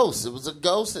was a ghost. It was a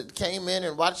ghost that came in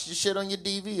and watched your shit on your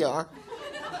DVR.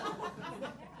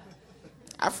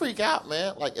 I freak out,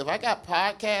 man. Like, if I got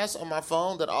podcasts on my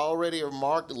phone that already are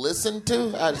marked listen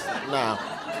to,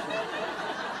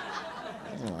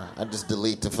 I just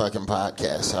delete the fucking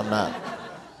podcast. I'm not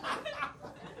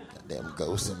goddamn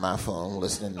ghost in my phone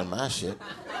listening to my shit.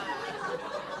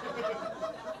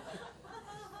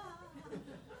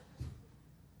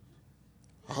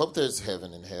 I hope there's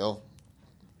heaven and hell.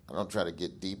 I don't try to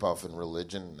get deep off in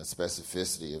religion and the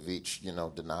specificity of each,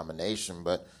 denomination,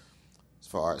 but as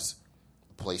far as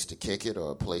a place to kick it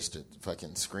or a place to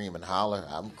fucking scream and holler,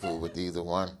 I'm cool with either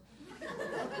one.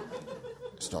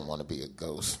 Just don't want to be a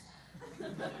ghost.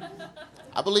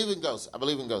 I believe in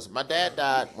ghosts. My dad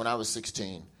died when I was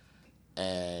 16,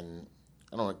 and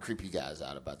I don't want to creep you guys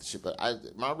out about the shit, but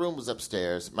my room was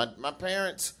upstairs. My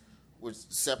parents were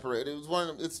separated. It was one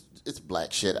of them, it's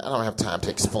black shit. I don't have time to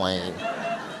explain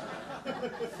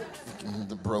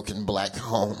the broken black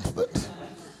home, but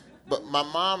my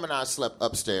mom and I slept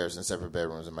upstairs in separate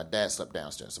bedrooms, and my dad slept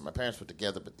downstairs. So my parents were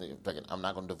together, but they fucking, I'm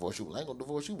not gonna divorce you. Well, I ain't gonna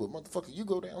divorce you, but motherfucker, you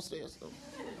go downstairs. So.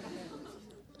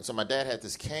 So my dad had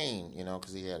this cane, you know,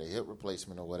 because he had a hip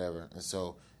replacement or whatever. And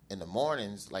so in the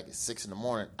mornings, like at 6 in the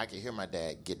morning, I could hear my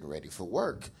dad getting ready for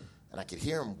work. And I could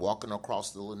hear him walking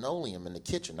across the linoleum in the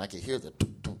kitchen. I could hear the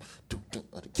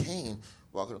of the cane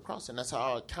walking across. And that's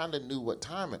how I kind of knew what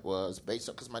time it was based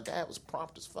on, because my dad was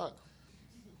prompt as fuck.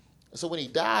 And so when he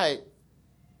died,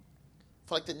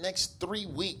 for like the next 3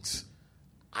 weeks,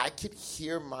 I could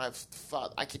hear my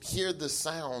father, I could hear the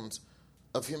sounds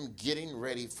of him getting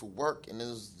ready for work, and it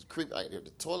was creepy. I heard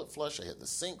the toilet flush, I heard the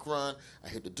sink run, I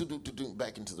heard the do-do-do-do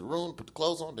back into the room, put the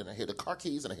clothes on, then I heard the car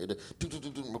keys, and I heard the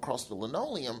do-do-do-do across the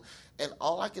linoleum, and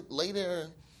all I could lay there,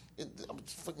 I was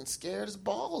fucking scared as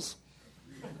balls.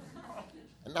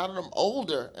 And now that I'm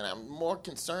older, and I'm more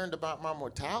concerned about my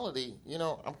mortality, you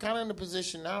know, I'm kind of in a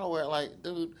position now where, like,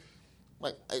 dude,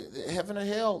 like, heaven or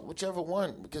hell, whichever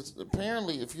one, because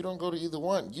apparently if you don't go to either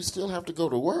one, you still have to go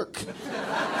to work.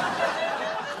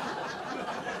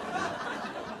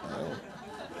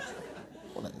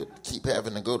 Keep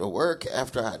having to go to work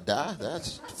after I die,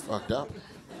 that's fucked up.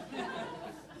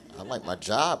 I like my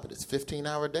job, but it's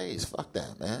 15-hour days. Fuck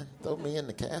that, man. Throw me in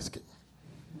the casket.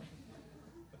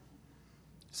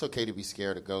 It's okay to be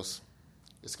scared of ghosts.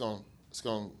 I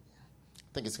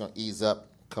think it's gonna ease up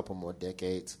a couple more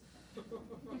decades.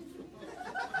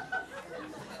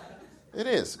 It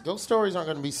is. Ghost stories aren't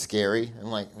going to be scary in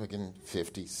like fucking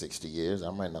 50, 60 years. I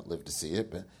might not live to see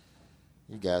it, but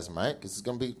you guys might, because it's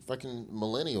going to be fucking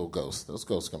millennial ghosts. Those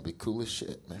ghosts are going to be cool as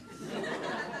shit, man.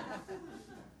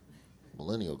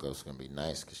 Millennial ghosts are going to be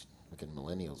nice, because fucking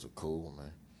millennials are cool,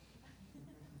 man.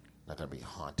 Not going to be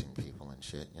haunting people and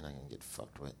shit. You're not going to get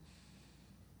fucked with.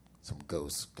 Some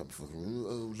ghosts come fucking,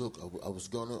 oh, look, I was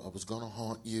gonna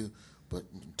haunt you, but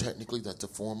technically that's a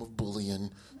form of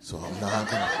bullying, so I'm not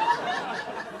gonna.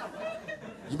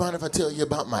 You mind if I tell you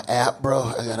about my app, bro?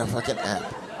 I got a fucking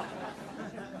app.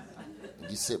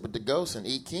 You sit with the ghost and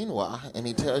eat quinoa, and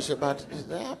he tells you about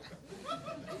his app.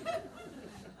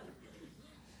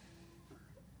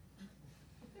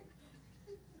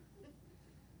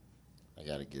 I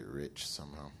gotta get rich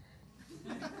somehow.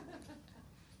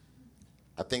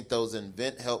 I think those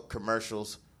Invent Help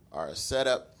commercials are a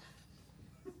setup.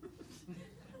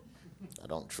 I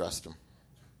don't trust them.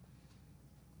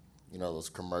 You know those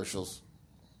commercials?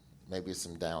 Maybe it's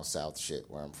some down south shit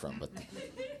where I'm from, but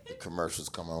the commercials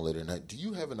come on later tonight. Do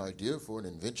you have an idea for an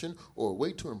invention or a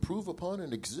way to improve upon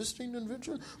an existing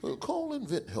invention? Well, call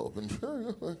Invent Help.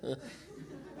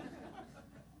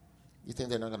 You think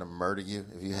they're not going to murder you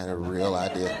if you had a real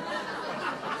idea?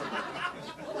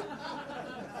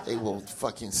 They will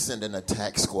fucking send an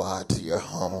attack squad to your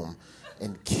home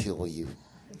and kill you.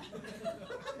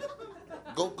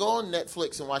 Go on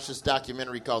Netflix and watch this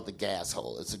documentary called The Gas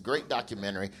Hole. It's a great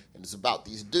documentary, and it's about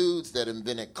these dudes that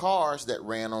invented cars that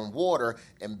ran on water,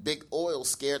 and big oil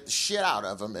scared the shit out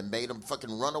of them and made them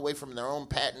fucking run away from their own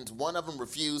patents. One of them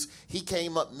refused. He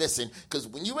came up missing. Because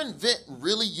when you invent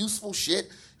really useful shit,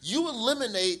 you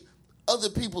eliminate other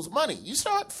people's money. You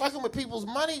start fucking with people's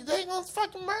money, they ain't gonna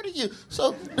fucking murder you.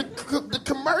 So the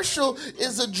commercial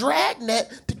is a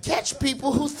dragnet to catch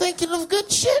people who thinking of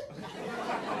good shit.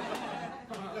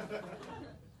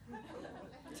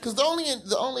 Because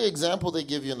the only example they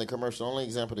give you in the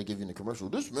commercial,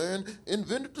 this man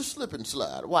invented the slip and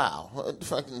slide. Wow.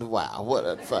 What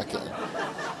a fucking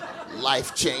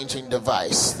life-changing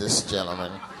device, this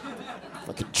gentleman.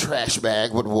 Fucking trash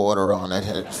bag with water on it.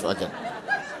 It's fucking...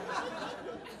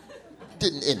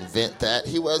 Didn't invent that.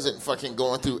 He wasn't fucking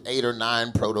going through 8 or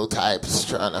 9 prototypes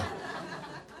trying to...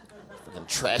 Fucking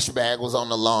trash bag was on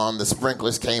the lawn, the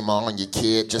sprinklers came on, your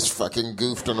kid just fucking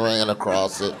goofed and ran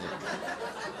across it.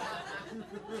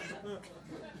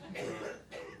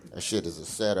 That shit is a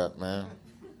setup, man.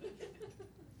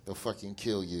 They'll fucking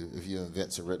kill you if you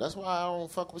invent some... That's why I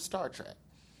don't fuck with Star Trek.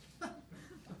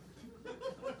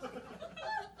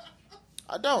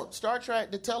 I don't. Star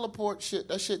Trek, the teleport shit,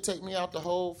 that shit take me out the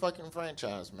whole fucking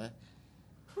franchise, man.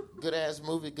 Good-ass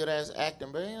movie, good-ass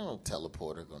acting, but ain't no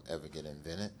teleporter gonna ever get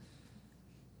invented.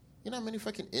 You know how many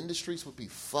fucking industries would be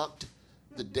fucked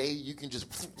the day you can just...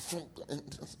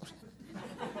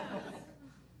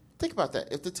 Think about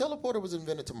that. If the teleporter was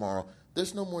invented tomorrow,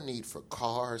 there's no more need for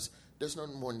cars. There's no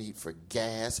more need for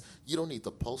gas. You don't need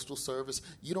the postal service.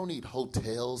 You don't need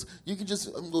hotels. You can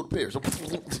just go to Paris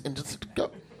and just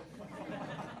go.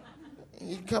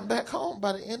 You come back home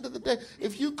by the end of the day.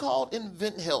 If you called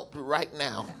Invent Help right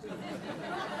now,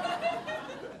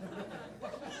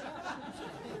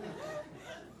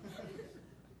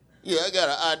 yeah, I got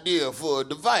an idea for a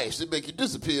device that make you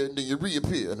disappear and then you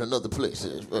reappear in another place.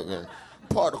 It's fucking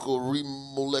particle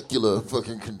remolecular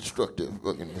fucking constructive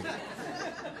fucking.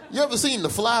 You ever seen The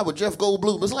Fly with Jeff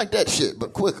Goldblum? It's like that shit,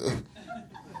 but quicker.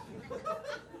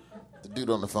 The dude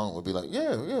on the phone would be like,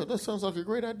 yeah, that sounds like a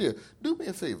great idea. Do me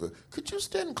a favor. Could you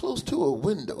stand close to a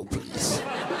window, please?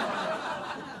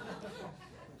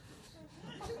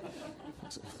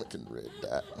 It's a fucking red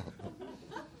dot.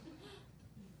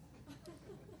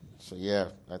 So,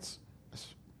 yeah, that's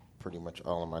pretty much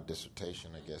all of my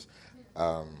dissertation, I guess.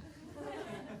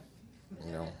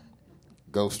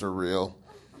 Ghosts are real.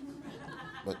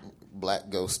 But black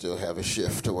ghosts still have a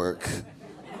shift to work.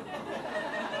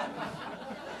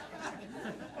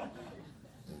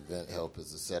 Event help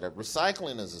is a setup.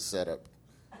 Recycling is a setup.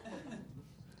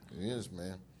 It is,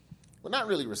 man. Well, not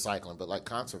really recycling, but like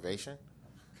conservation.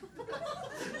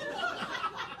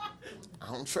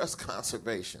 I don't trust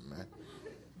conservation, man.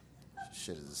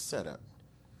 Shit is a setup.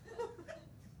 I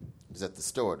was at the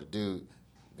store. The dude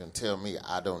gonna tell me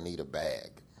I don't need a bag.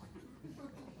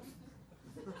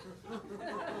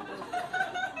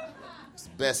 It's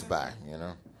Best Buy,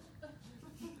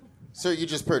 Sir, you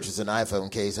just purchased an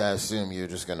iPhone case. I assume you're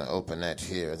just going to open that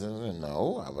here.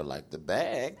 No, I would like the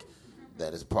bag.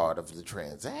 That is part of the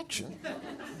transaction.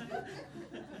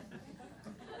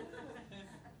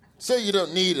 Sir, you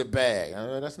don't need a bag.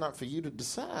 That's not for you to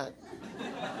decide.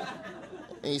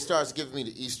 And he starts giving me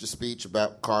the Easter speech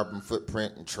about carbon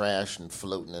footprint and trash and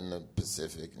floating in the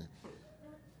Pacific,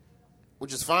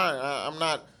 which is fine. I'm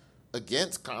not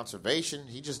against conservation.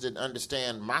 He just didn't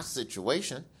understand my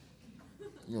situation.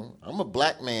 I'm a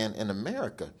black man in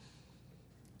America.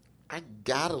 I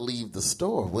gotta leave the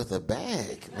store with a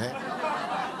bag, man.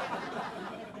 I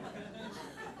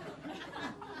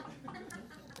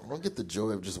don't get the joy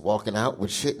of just walking out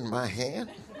with shit in my hand.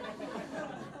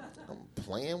 I'm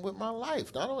playing with my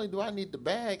life. Not only do I need the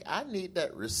bag, I need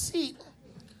that receipt.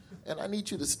 And I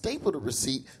need you to staple the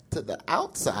receipt to the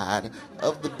outside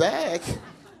of the bag.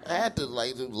 I had to,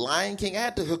 the Lion King, I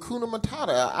had to Hakuna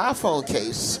Matata, an iPhone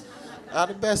case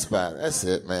out of Best Buy. That's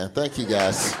it, man. Thank you,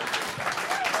 guys.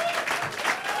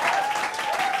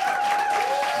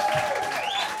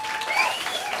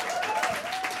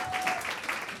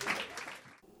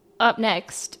 Up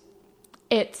next,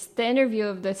 it's the interview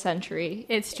of the century.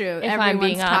 It's true. If Everyone's I'm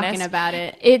being talking honest. about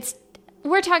it.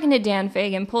 We're talking to Dan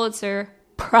Fagin, Pulitzer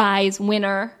Prize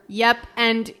winner. Yep,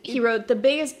 and he wrote the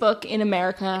biggest book in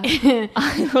America.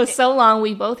 It was so long,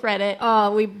 we both read it.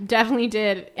 Oh, we definitely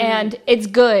did. And it's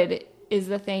good, is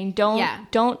the thing.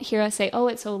 Don't hear us say, oh,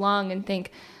 it's so long, and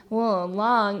think, well,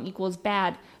 long equals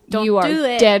bad. You are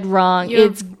dead wrong.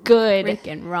 It's good.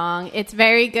 Freaking wrong. It's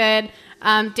very good.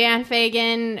 Dan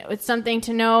Fagin, it's something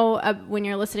to know when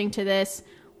you're listening to this.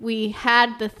 We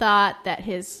had the thought that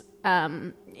his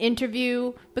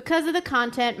interview, because of the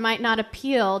content, might not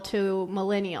appeal to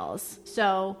millennials.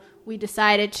 So we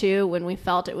decided to, when we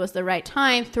felt it was the right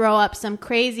time, throw up some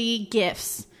crazy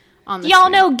GIFs on the Y'all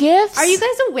screen. know GIFs? Are you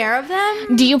guys aware of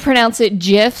them? Do you pronounce it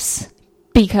GIFs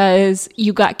because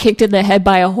you got kicked in the head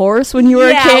by a horse when you were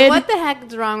a kid? Yeah, what the heck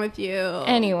is wrong with you?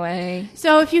 Anyway.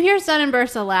 So if you hear sudden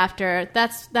bursts of laughter,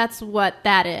 that's what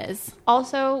that is.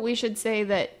 Also, we should say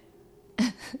that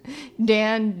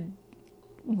Dan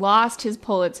lost his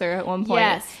Pulitzer at one point.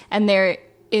 Yes. And there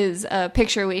is a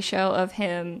picture we show of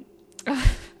him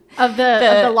of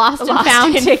the lost and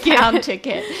found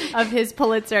ticket of his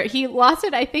Pulitzer. He lost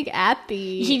it, I think,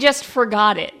 He just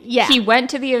forgot it. Yeah. He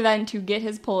went to the event to get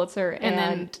his Pulitzer and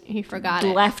then he forgot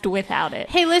left without it.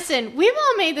 Hey, listen, we've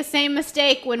all made the same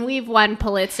mistake when we've won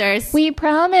Pulitzers. We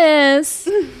promise.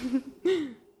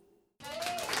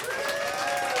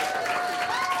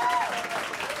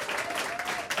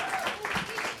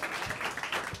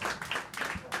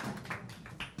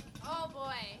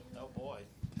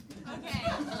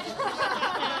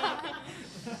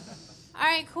 All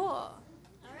right, cool. All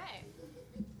right.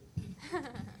 I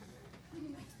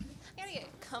gotta get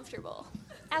comfortable.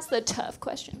 Ask the tough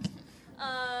questions.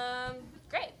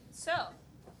 Great. So,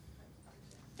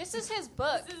 this is his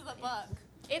book. This is the book.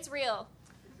 It's real.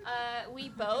 We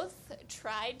both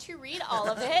tried to read all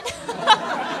of it.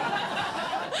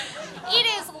 It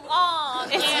is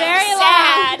long. It's and very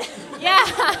sad. long. Yeah.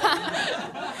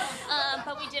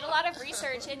 But we did a lot of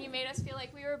research, and you made us feel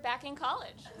like we were back in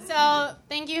college. So,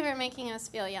 thank you for making us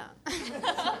feel young.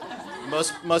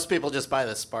 Most people just buy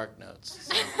the Spark Notes.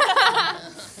 So.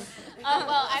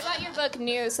 Well, I bought your book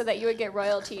new so that you would get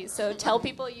royalties. So tell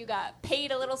people you got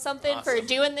paid a little something for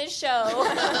doing this show.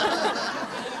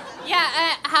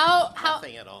 Yeah.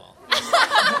 Nothing at all.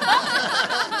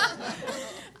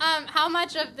 How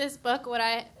much of this book would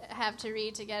I have to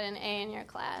read to get an A in your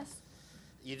class?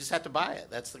 You just have to buy it.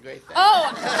 That's the great thing.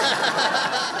 Oh!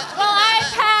 Well, I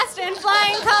passed in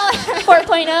flying colors.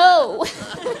 4.0.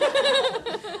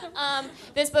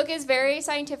 This book is very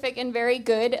scientific and very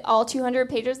good, all 200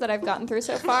 pages that I've gotten through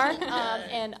so far.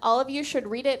 And all of you should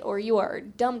read it or you are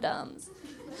dum-dums.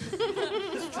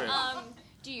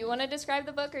 Do you want to describe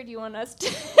the book or do you want us to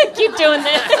keep doing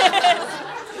this?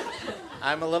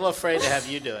 I'm a little afraid to have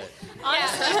you do it.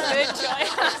 Honestly, good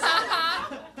choice.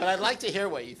 But I'd like to hear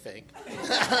what you think.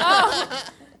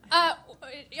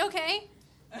 Okay.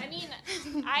 I mean,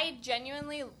 I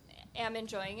genuinely am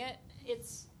enjoying it.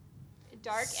 It's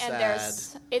dark and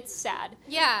it's sad.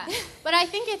 Yeah, but I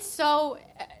think it's so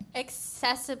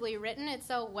excessively written. It's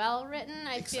so well written.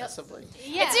 Excessively?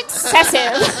 Yeah. It's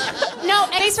excessive. No,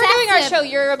 thanks for doing our show.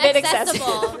 You're a bit excessive.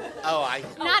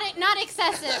 Not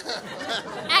excessive.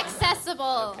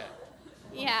 Accessible. Okay.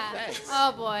 Yeah. Thanks.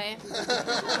 Oh boy.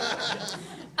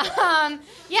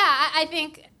 I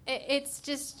think it's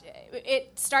just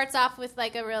it starts off with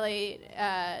like a really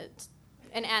an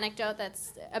anecdote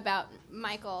that's about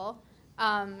Michael.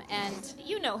 And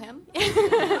you know him.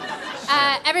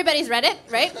 Everybody's read it,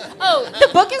 right? Oh, the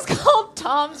book is called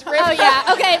Tom's River. Oh, yeah.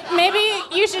 Okay, maybe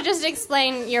you should just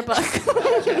explain your book.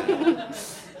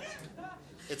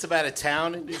 It's about a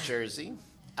town in New Jersey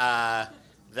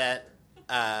that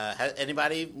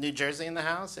anybody New Jersey in the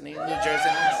house? Any New Jersey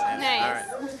in the house? Nice.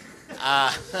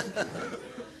 All right.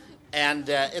 And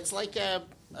it's like a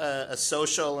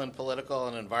social and political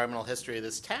and environmental history of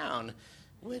this town,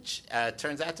 which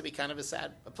turns out to be kind of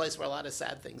a place where a lot of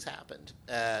sad things happened.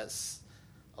 A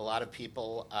lot of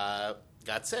people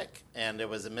got sick, and there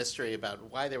was a mystery about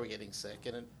why they were getting sick,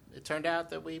 and it turned out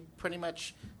that we pretty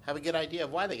much have a good idea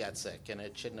of why they got sick, and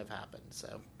it shouldn't have happened.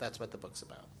 So that's what the book's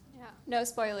about. Yeah. No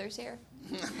spoilers here.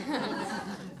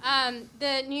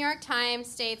 The New York Times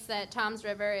states that Tom's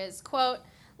River is, quote,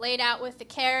 laid out with the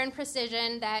care and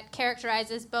precision that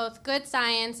characterizes both good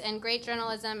science and great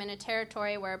journalism in a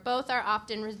territory where both are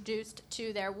often reduced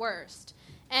to their worst.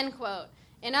 End quote.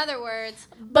 In other words,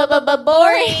 boring.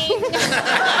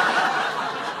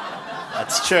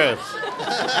 That's true.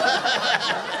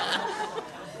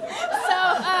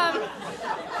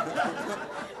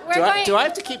 Do I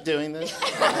have to keep doing this?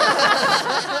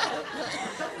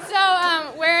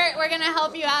 So we're going to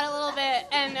help you out a little bit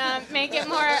and make it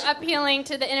more appealing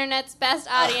to the internet's best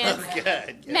audience,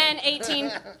 Good. men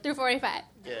 18 through 45.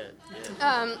 Good.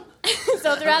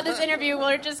 So throughout this interview,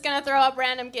 we're just going to throw up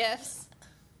random gifts.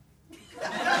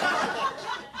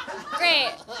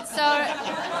 Great. So,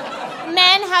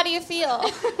 men, how do you feel?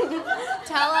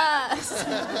 Tell us.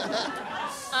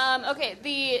 Okay,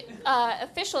 the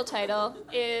official title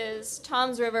is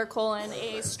Tom's River,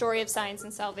 A Story of Science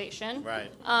and Salvation.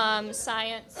 Right.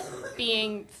 Science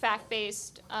being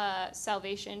fact-based,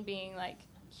 salvation being like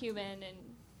human and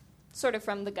sort of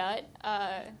from the gut.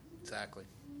 Exactly.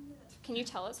 Can you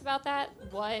tell us about that?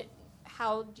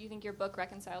 How do you think your book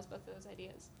reconciles both of those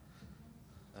ideas?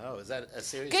 Oh, is that a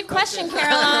serious Good question,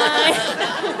 Caroline.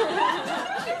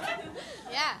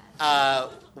 Yeah.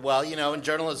 Well, in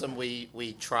journalism,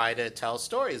 we try to tell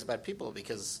stories about people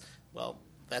because, well,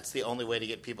 that's the only way to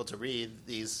get people to read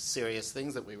these serious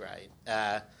things that we write.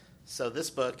 So this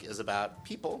book is about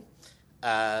people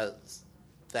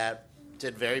that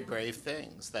did very brave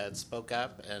things, that spoke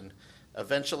up and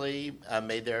eventually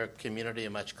made their community a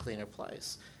much cleaner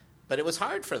place. But it was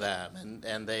hard for them,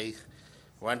 and they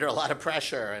were under a lot of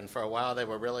pressure, and for a while they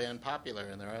were really unpopular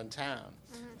in their own town.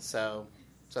 Mm-hmm. So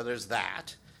there's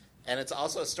that. And it's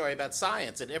also a story about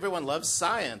science, and everyone loves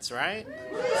science, right?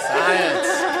 Science.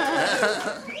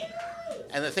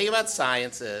 And the thing about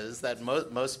science is that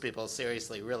most people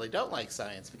seriously really don't like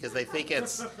science because they think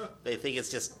it's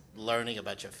just learning a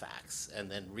bunch of facts and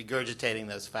then regurgitating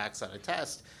those facts on a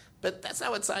test. But that's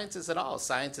not what science is at all.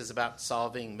 Science is about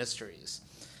solving mysteries.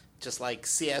 Just like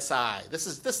CSI.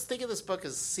 Think of this book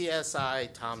as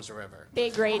CSI Tom's River.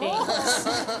 Big ratings.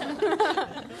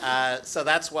 So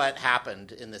that's what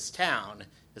happened in this town.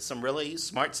 Is some really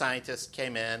smart scientists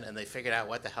came in and they figured out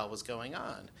what the hell was going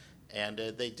on, and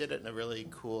they did it in a really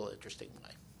cool, interesting way.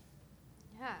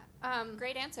 Yeah.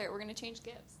 Great answer. We're going to change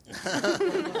gifts.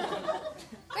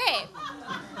 Great.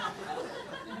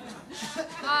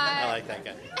 I like that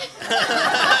guy.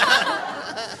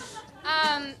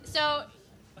 So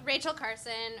Rachel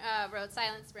Carson wrote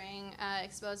Silent Spring,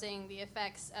 exposing the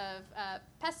effects of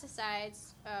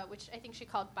pesticides, which I think she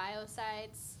called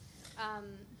biocides.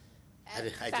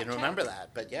 I didn't remember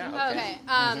that, but yeah. Okay.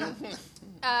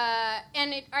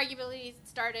 And it arguably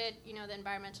started, the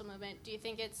environmental movement. Do you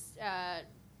think it's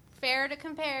fair to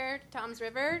compare Tom's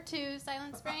River to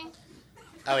Silent Spring?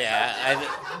 Oh yeah,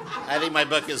 I think my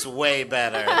book is way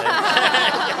better.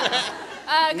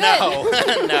 Good.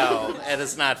 No, it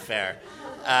is not fair.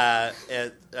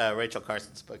 Rachel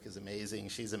Carson's book is amazing.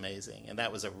 She's amazing. And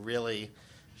that was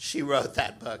she wrote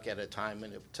that book at a time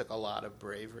when it took a lot of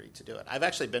bravery to do it. I've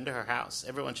actually been to her house.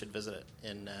 Everyone should visit it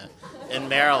in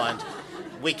Maryland.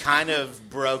 We kind of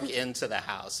broke into the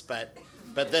house, but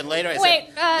then later I said...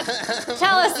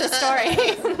 tell us the story.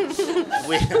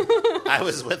 I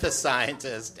was with a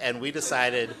scientist, and we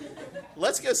decided,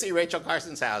 let's go see Rachel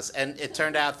Carson's house. And it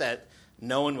turned out that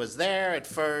no one was there at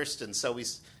first, and so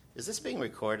is this being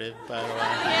recorded, by the way?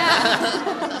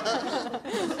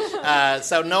 Yeah.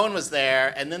 So no one was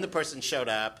there, and then the person showed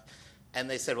up, and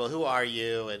they said, well, who are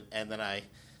you? And then I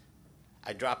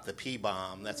dropped the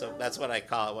P-bomb. That's what I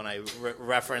call it when I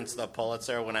reference the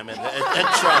Pulitzer when I'm in trouble.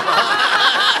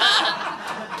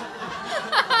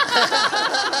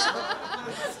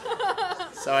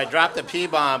 So I dropped the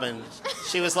P-bomb, and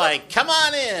she was like, come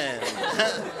on in.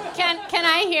 Can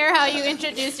I hear how you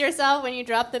introduced yourself when you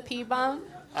dropped the P-bomb?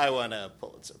 I won a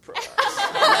Pulitzer Prize.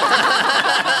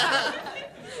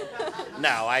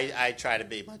 No, I try to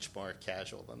be much more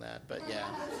casual than that, but yeah.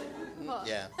 Cool.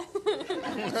 Yeah.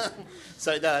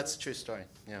 So, no, that's a true story,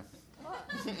 yeah.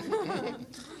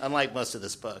 Unlike most of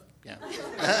this book, yeah.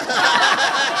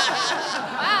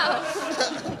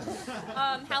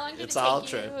 Wow. How long did it's all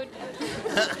true.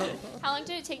 How long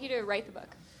did it take you to write the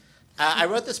book? I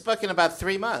wrote this book in about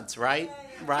 3 months, right?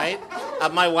 Right?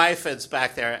 My wife is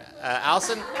back there.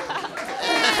 Allison?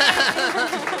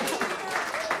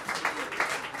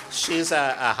 She's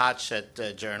a hot shit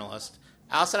journalist.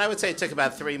 Allison, I would say it took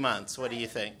about 3 months. What do you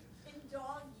think? In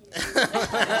dog years.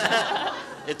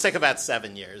 It took about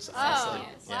 7 years, honestly. Oh,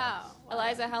 yes. Yeah. Wow.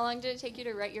 Eliza, how long did it take you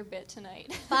to write your bit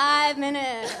tonight? 5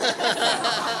 minutes.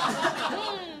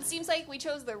 Seems like we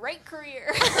chose the right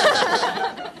career.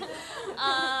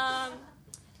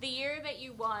 The year that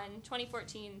you won,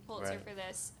 2014 Pulitzer Right. for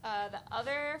this, the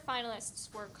other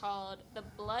finalists were called The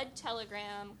Blood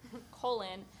Telegram,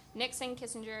 Cohen, Nixon,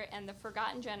 Kissinger, and the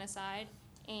Forgotten Genocide,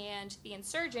 and The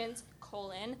Insurgents,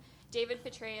 Cohen, David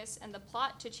Petraeus, and the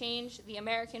Plot to Change the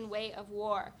American Way of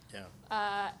War.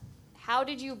 Yeah. How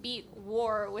did you beat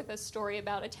war with a story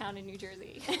about a town in New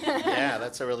Jersey? Yeah,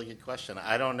 that's a really good question.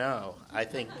 I don't know. I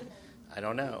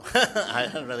don't know. I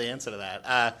don't know the answer to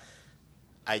that.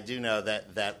 I do know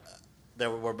that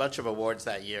there were a bunch of awards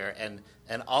that year, and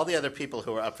all the other people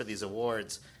who were up for these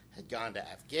awards had gone to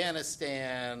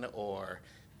Afghanistan or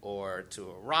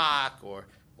to Iraq or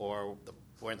were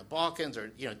in the Balkans or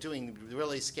doing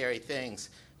really scary things.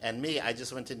 And me, I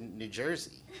just went to New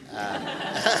Jersey.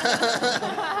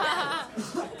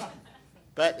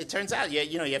 But it turns out,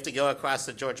 you have to go across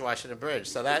the George Washington Bridge,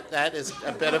 so that is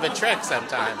a bit of a trick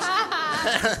sometimes,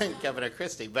 Governor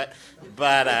Christie. But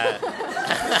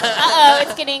Uh-oh,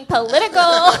 it's getting political.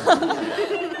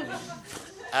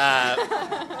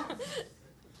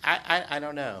 I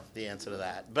don't know the answer to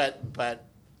that. But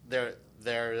there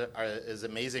is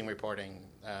amazing reporting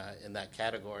in that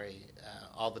category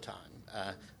all the time.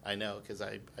 I know because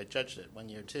I judged it 1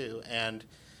 year too, and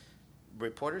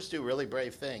reporters do really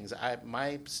brave things.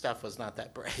 My stuff was not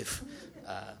that brave,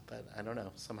 but I don't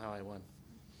know. Somehow I won.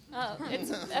 Oh,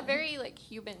 it's a very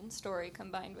human story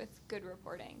combined with good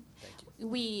reporting. Thank you.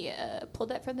 We pulled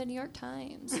that from the New York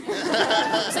Times,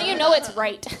 so you know it's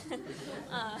right.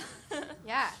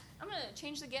 Yeah. I'm gonna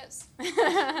change the gifts. All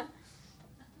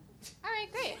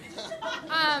right, great.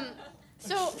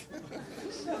 So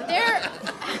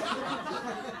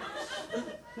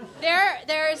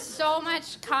there's so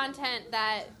much content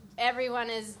that everyone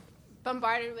is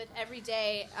bombarded with every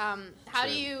day. How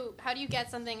do you get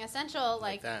something essential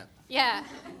Like that? Yeah,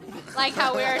 like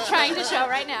how we're trying to show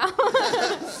right now.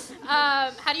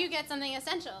 How do you get something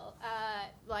essential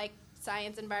like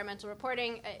science, environmental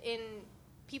reporting in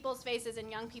people's faces, in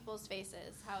young people's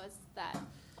faces? How is that?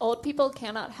 Old people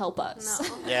cannot help us.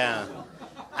 No. Yeah,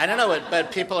 I don't know,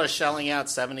 but people are shelling out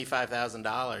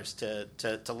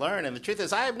 $75,000 to learn, and the truth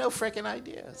is, I have no frickin'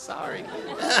 idea. Sorry.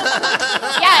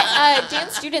 Yeah,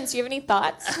 dance students, do you have any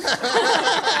thoughts?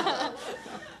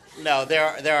 No,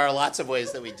 there are lots of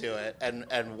ways that we do it,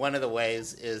 and one of the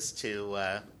ways is to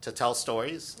tell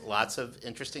stories, lots of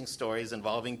interesting stories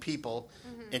involving people,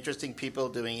 interesting people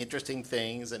doing interesting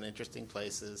things in interesting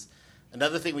places.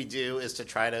 Another thing we do is to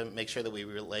try to make sure that we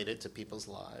relate it to people's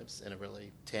lives in a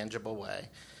really tangible way.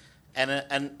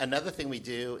 And another thing we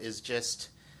do is just,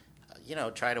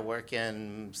 try to work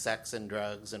in sex and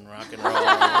drugs and rock and roll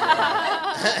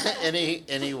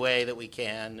any way that we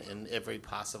can in every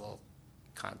possible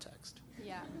context.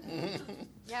 Yeah.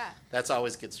 Yeah. That's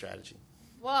always good strategy.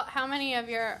 Well, how many of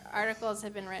your articles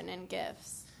have been written in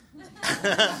GIFs?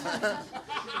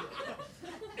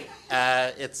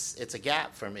 It's a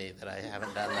gap for me that I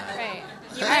haven't done that. Right.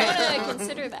 You might want to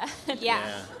consider that.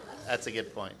 Yeah. That's a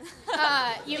good point.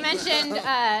 You mentioned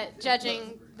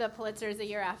judging the Pulitzers the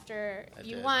year after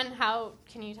you won. How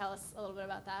can you tell us a little bit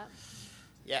about that?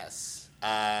 Yes.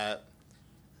 The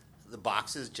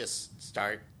boxes just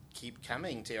keep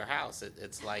coming to your house.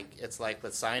 It's like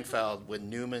with Seinfeld when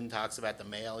Newman talks about the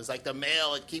mail. He's like, the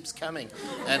mail, it keeps coming.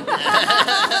 And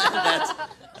that's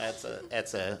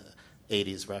a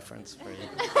 80s reference for you.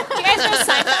 Do you guys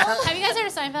know Seinfeld? Have you guys heard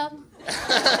of Seinfeld?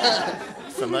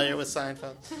 Familiar with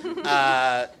Seinfeld?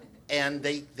 And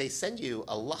they send you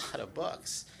a lot of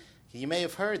books. You may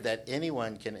have heard that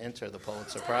anyone can enter the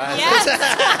Pulitzer Prize. Yes.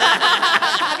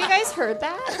 Have you guys heard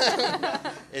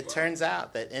that? It turns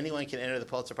out that anyone can enter the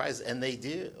Pulitzer Prize, and they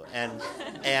do. And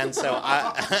so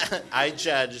I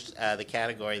judged the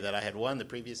category that I had won the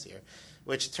previous year,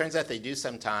 which it turns out they do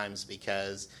sometimes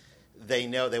because they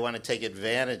know they want to take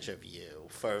advantage of you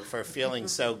for feeling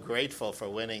so grateful for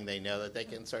winning. They know that they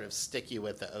can sort of stick you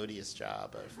with the odious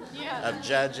job of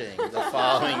judging the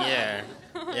following year.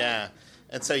 Yeah.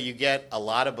 And so you get a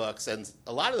lot of books, and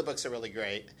a lot of the books are really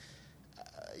great.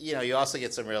 You also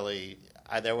get some really,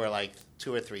 there were like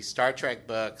 2 or 3 Star Trek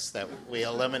books that we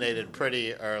eliminated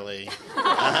pretty early.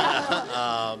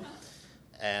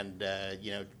 And I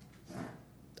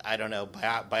don't know,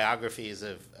 biographies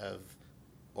of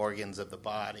organs of the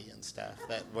body and stuff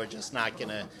that we're just not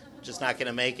gonna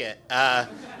make it.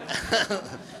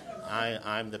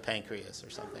 I'm the pancreas or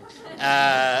something.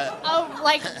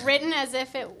 Like written as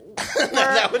if it were...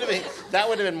 that would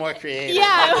have been more creative. Yeah,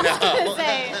 I was going to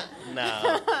say.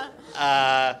 No.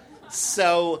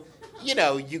 So,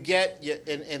 you get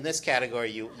in this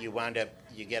category, you wind up,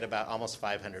 you get about almost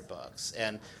 500 books,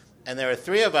 and there are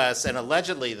 3 of us, and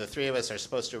allegedly the 3 of us are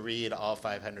supposed to read all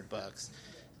 500 books.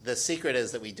 The secret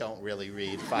is that we don't really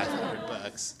read 500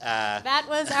 books. That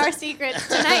was our secret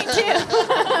tonight, too.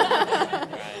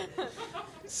 Right.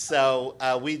 So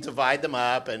we divide them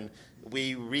up, and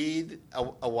we read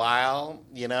a while,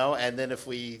 and then if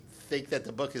we think that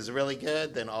the book is really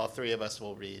good, then all 3 of us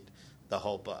will read the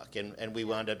whole book. And we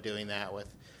wound up doing that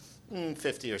with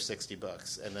 50 or 60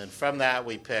 books. And then from that,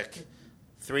 we pick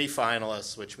 3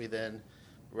 finalists, which we then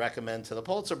recommend to the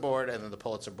Pulitzer Board, and then the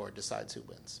Pulitzer Board decides who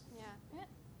wins.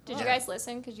 Did you guys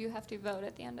listen? Because you have to vote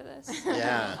at the end of this.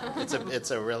 Yeah, it's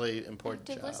a really important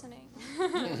Active job. listening.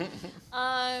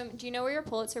 Do you know where your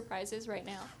Pulitzer Prize is right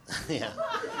now? Yeah.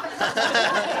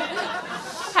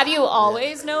 Have you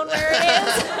always known where it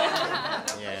is?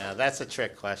 Yeah, that's a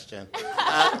trick question.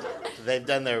 They've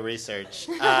done their research.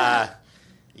 Yeah,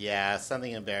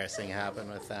 something embarrassing happened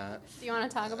with that. Do you want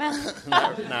to talk about it?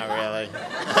 Not really.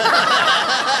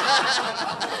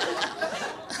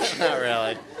 Not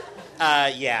really.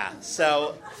 Yeah.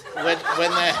 So when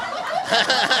the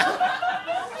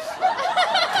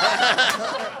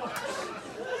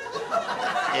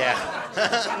yeah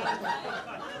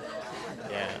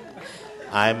yeah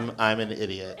I'm an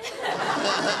idiot.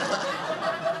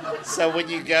 So when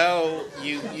you go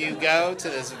to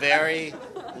this very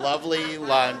lovely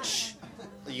lunch.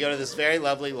 You go to this very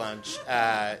lovely lunch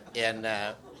in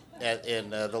the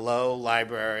Low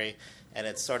Library. And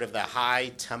it's sort of the high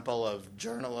temple of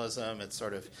journalism. It's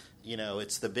sort of,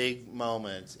 it's the big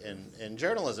moment in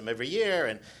journalism every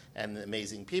year, and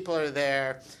amazing people are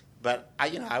there. But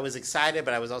I was excited,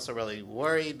 but I was also really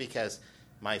worried because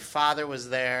my father was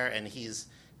there, and he's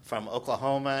from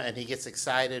Oklahoma, and he gets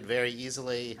excited very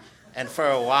easily. And for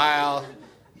a while,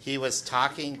 he was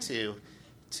talking to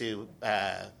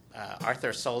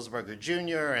Arthur Sulzberger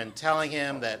Jr. and telling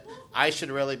him that I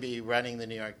should really be running the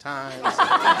New York Times.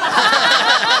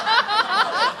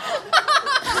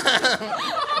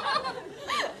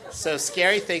 So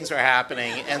scary things were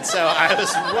happening, and so I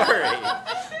was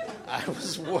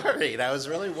worried. I was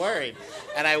really worried.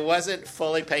 And I wasn't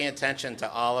fully paying attention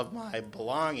to all of my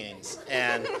belongings.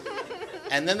 And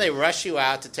then they rush you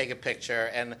out to take a picture,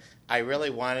 and I really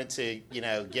wanted to,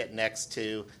 get next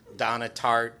to Donna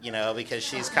Tartt, because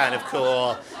she's kind of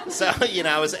cool. So,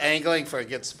 I was angling for a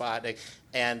good spot,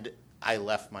 and I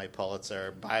left my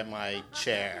Pulitzer by my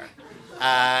chair.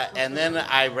 And then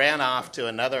I ran off to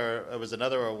another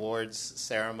awards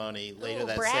ceremony later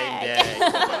that same day.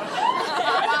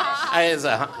 It was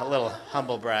a little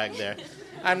humble brag there.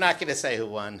 I'm not going to say who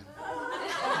won.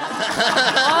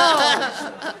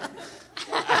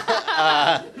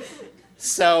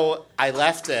 So I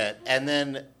left it, and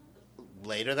then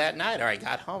later that night, or I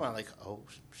got home, I'm like, oh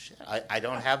shit, I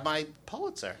don't have my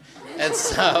Pulitzer. And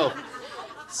so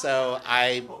So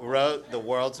I wrote the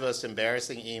world's most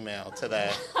embarrassing email to the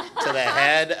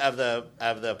head of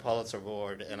the Pulitzer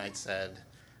Award, and I said,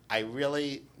 I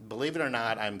really, believe it or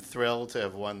not, I'm thrilled to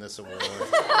have won this award.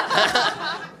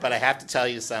 But I have to tell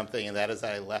you something, and that is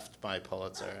that I left my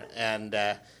Pulitzer. And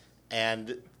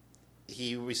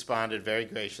he responded very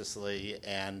graciously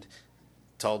and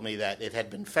told me that it had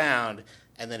been found.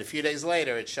 And then a few days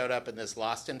later, it showed up in this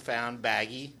lost and found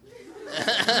baggie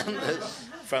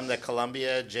from the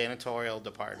Columbia Janitorial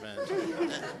Department.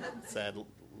 It said,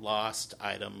 lost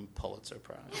item Pulitzer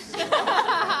Prize.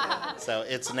 So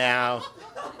it's now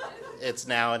in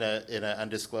an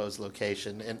undisclosed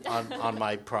location on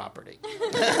my property.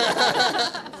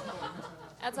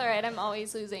 That's all right. I'm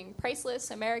always losing priceless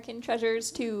American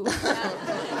treasures, too.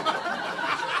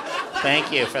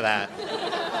 Thank you for that.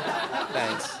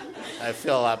 Thanks. I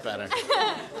feel a lot better.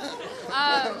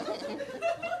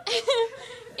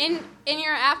 In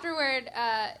your afterward,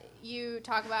 you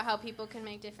talk about how people can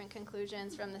make different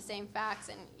conclusions from the same facts,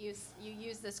 and you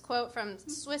use this quote from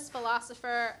Swiss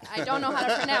philosopher, I don't know how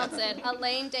to pronounce it,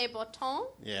 Alain de Botton.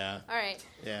 Yeah. All right.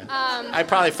 Yeah. I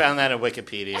probably found that in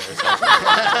Wikipedia or something.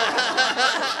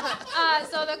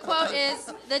 So the quote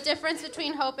is, the difference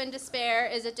between hope and despair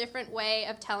is a different way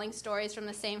of telling stories from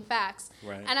the same facts.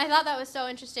 Right. And I thought that was so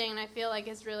interesting, and I feel like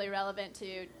it's really relevant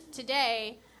to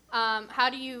today. How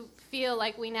do you feel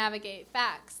like we navigate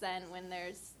facts then when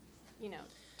there's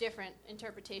different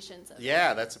interpretations of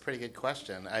Yeah, that's a pretty good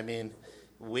question. I mean,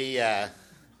 we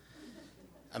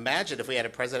imagine if we had a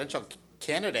presidential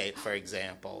candidate, for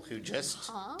example, who just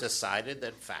decided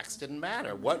that facts didn't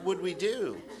matter. What would we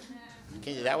do?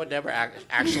 That would never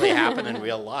actually happen in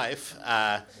real life.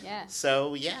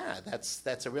 So,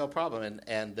 that's a real problem.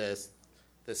 And the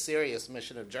serious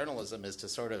mission of journalism is to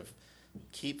sort of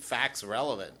keep facts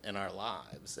relevant in our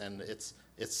lives. And it's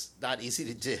not easy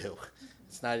to do.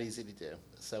 It's not easy to do.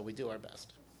 So we do our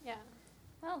best. Yeah.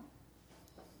 Well,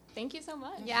 thank you so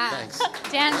much. Yeah. Thanks.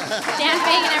 Dan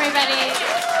Fagin, everybody.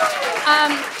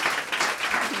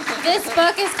 This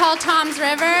book is called Tom's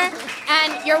River,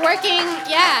 and you're working,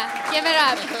 give it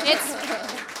up. It's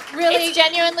really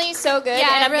genuinely so good,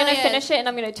 Yeah, and I'm really going to is. finish it, and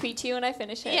I'm going to tweet you when I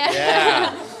finish it.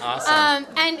 Yeah. Awesome.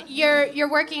 And you're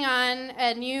working on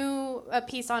a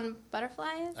piece on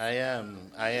butterflies? I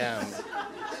am.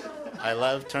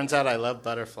 Turns out I love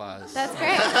butterflies. That's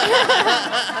great.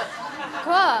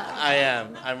 Cool. I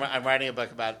am. I'm writing a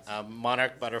book about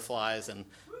monarch butterflies and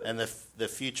the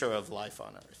future of life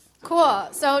on Earth. Cool.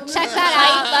 So check that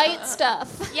out. Light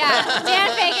stuff. Yeah.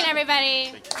 Dan Fagin,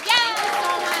 everybody. Yeah,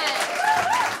 so much.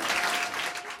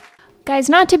 Guys,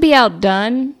 not to be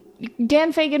outdone,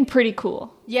 Dan Fagin, pretty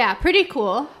cool. Yeah, pretty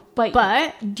cool.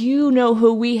 But do you know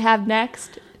who we have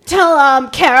next? Tell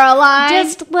Caroline.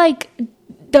 Just like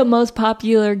the most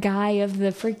popular guy of the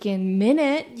freaking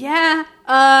minute. Yeah.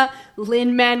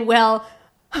 Lin-Manuel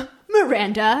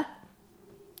Miranda.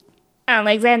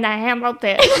 Alexander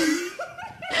Hamilton.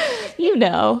 You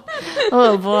know.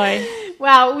 Oh, boy.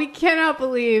 Wow, we cannot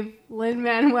believe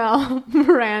Lin-Manuel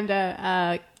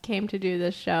Miranda came to do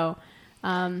this show.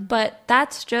 But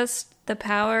that's just the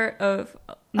power of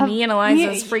me and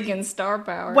Eliza's freaking star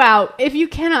power. Wow, if you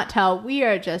cannot tell, we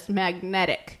are just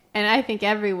magnetic. And I think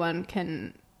everyone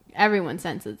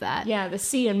senses that. Yeah, the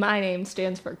C in my name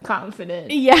stands for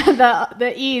confident. Yeah,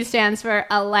 the E stands for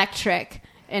electric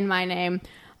in my name.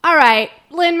 All right,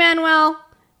 Lin-Manuel,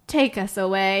 take us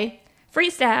away.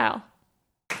 Freestyle.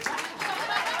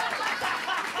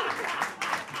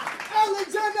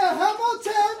 Alexander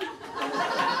Hamilton!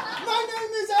 My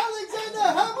name is Alexander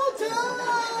Hamilton!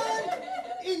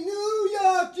 In New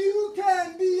York, you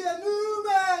can be a new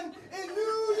man. In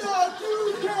New York,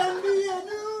 you can be a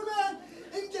new man.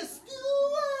 And just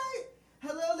you wait.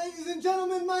 Hello, ladies and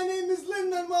gentlemen. My name is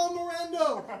Lin-Manuel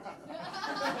Miranda.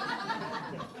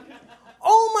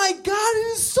 Oh my God, it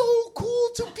is so cool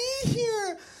to be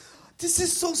here. This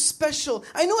is so special.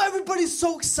 I know everybody's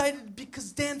so excited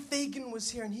because Dan Fagin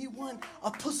was here and he won a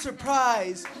Pulitzer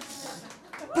Prize.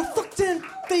 But fuck Dan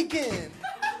Fagin.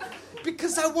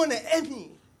 Because I won an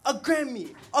Emmy, a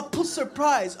Grammy, a Pulitzer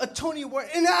Prize, a Tony Award,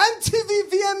 and an MTV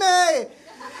VMA.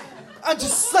 I'm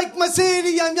just like my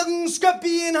city. I'm young,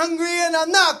 scrappy, and hungry, and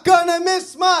I'm not gonna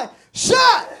miss my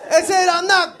shot. I said I'm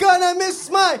not gonna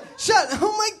miss my shot.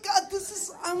 Oh my God, this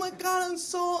is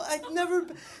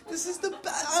the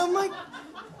best.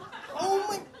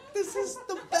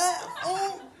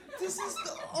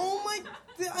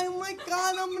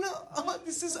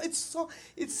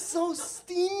 It's so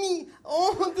steamy.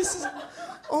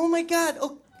 Oh my God.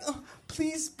 Oh,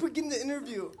 please begin the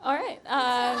interview. All right.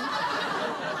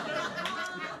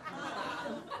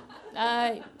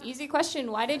 Easy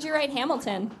question. Why did you write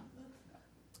Hamilton?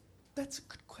 That's a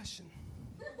good question.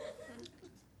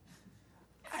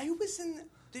 I was in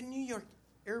the New York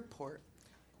airport,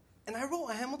 and I wrote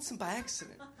Hamilton by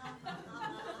accident.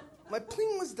 My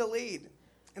plane was delayed,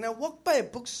 and I walked by a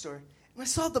bookstore, and I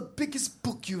saw the biggest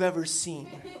book you've ever seen.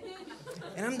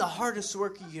 And I'm the hardest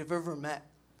worker you've ever met.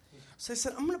 So I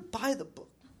said, I'm going to buy the book.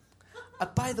 I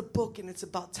buy the book, and it's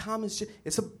about Thomas.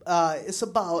 It's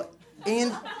about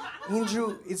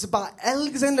Andrew. It's about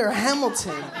Alexander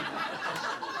Hamilton.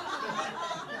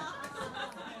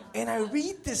 And I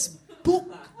read this book,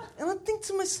 and I think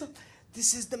to myself,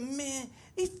 this is the man.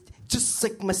 It's just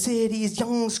like my city. He's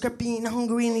young, scrappy, and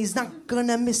hungry, and he's not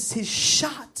gonna miss his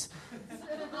shot.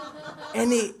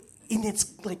 And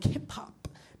it's like hip hop.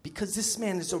 Because this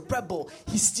man is a rebel.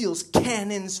 He steals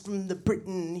cannons from the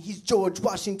Britain. He's George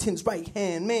Washington's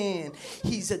right-hand man.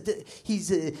 He's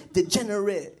a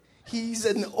degenerate. He's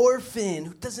an orphan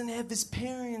who doesn't have his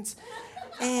parents.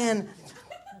 And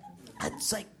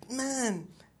it's like, man,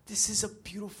 this is a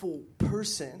beautiful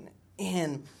person.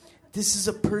 And this is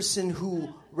a person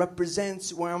who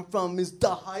represents where I'm from is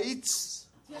the Heights.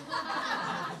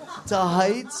 The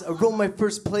Heights. I wrote my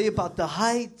first play about the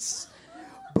Heights.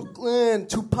 Brooklyn,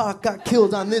 Tupac got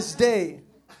killed on this day.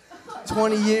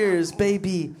 20 years,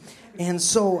 baby. And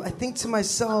so I think to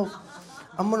myself,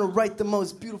 I'm going to write the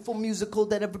most beautiful musical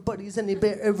that everybody's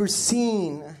ever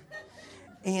seen.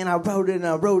 And I wrote it, and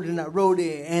I wrote it, and I wrote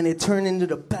it, and it turned into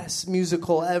the best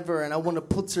musical ever, and I won a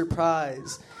Pulitzer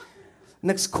Prize.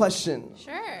 Next question.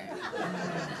 Sure.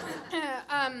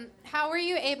 How were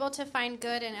you able to find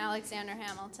good in Alexander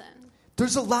Hamilton?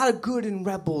 There's a lot of good in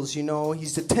Rebels, you know.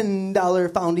 He's the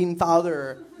 $10 founding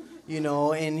father, you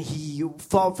know, and he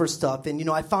fought for stuff. And, you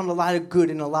know, I found a lot of good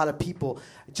in a lot of people.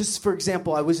 Just for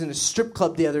example, I was in a strip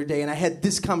club the other day, and I had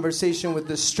this conversation with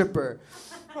the stripper.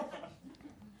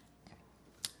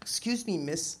 Excuse me,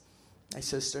 miss, I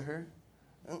says to her.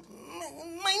 My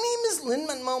name is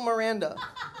Lin-Manuel Miranda.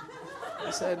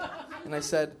 I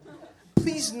said,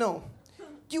 please no.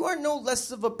 You are no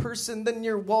less of a person than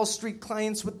your Wall Street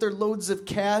clients with their loads of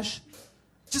cash.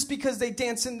 Just because they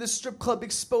dance in the strip club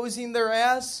exposing their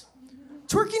ass.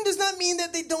 Twerking does not mean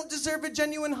that they don't deserve a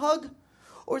genuine hug.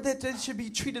 Or that they should be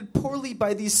treated poorly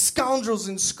by these scoundrels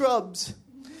in scrubs.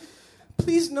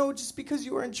 Please know, just because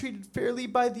you aren't treated fairly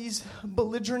by these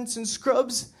belligerents in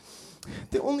scrubs,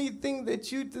 the only thing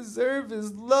that you deserve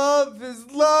is love,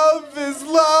 is love, is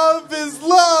love, is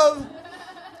love.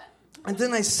 And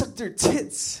then I sucked her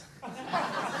tits.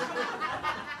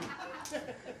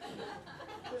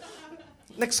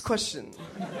 Next question.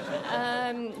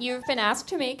 You've been asked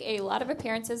to make a lot of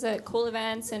appearances at cool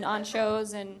events and on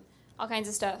shows and all kinds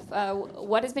of stuff.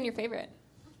 What has been your favorite?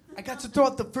 I got to throw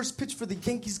out the first pitch for the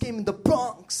Yankees game in the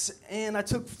Bronx, and I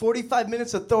took 45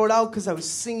 minutes to throw it out because I was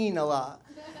singing a lot.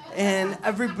 And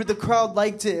the crowd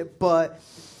liked it, but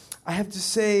I have to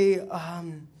say,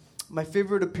 my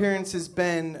favorite appearance has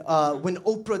been when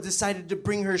Oprah decided to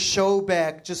bring her show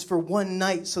back just for one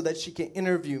night so that she can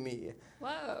interview me.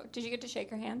 Whoa. Did you get to shake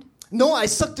her hand? No, I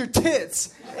sucked her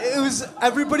tits.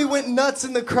 Everybody went nuts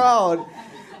in the crowd.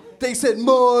 They said,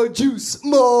 more juice,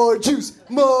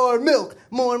 more milk,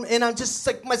 more. And I'm just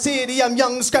like my city. I'm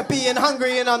young, scrappy, and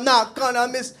hungry, and I'm not gonna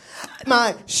miss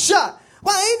my shot.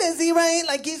 Why does he write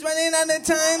like he's running out of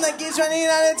time, like he's running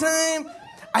out of time?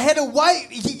 I had a wife.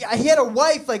 He had a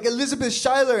wife like Elizabeth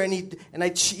Schuyler, and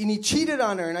he cheated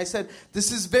on her. And I said,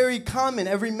 this is very common.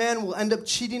 Every man will end up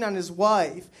cheating on his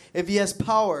wife if he has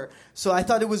power. So I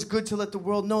thought it was good to let the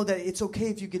world know that it's okay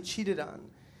if you get cheated on.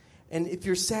 And if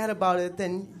you're sad about it,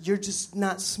 then you're just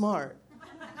not smart.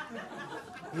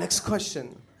 Next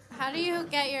question. How do you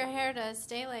get your hair to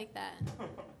stay like that?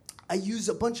 I use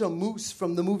a bunch of mousse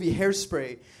from the movie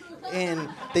Hairspray. And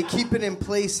they keep it in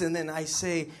place, and then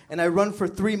I run for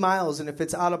 3 miles, and if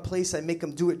it's out of place, I make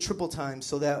them do it triple time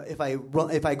so that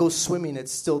if I go swimming,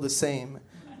 it's still the same.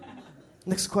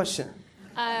 Next question.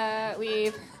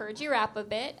 We've heard you rap a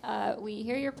bit. We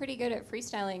hear you're pretty good at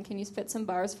freestyling. Can you spit some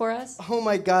bars for us? Oh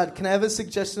my God, can I have a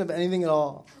suggestion of anything at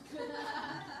all?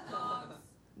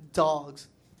 Dogs.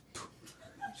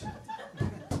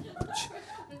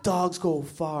 Dogs go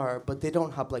far, but they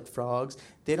don't hop like frogs.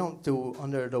 They don't do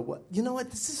under the what? You know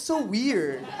what? This is so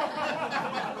weird.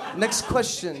 Next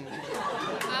question.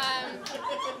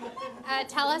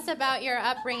 Tell us about your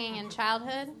upbringing in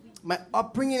childhood. My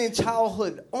upbringing in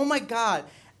childhood. Oh my God.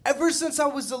 Ever since I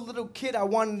was a little kid, I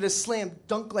wanted to slam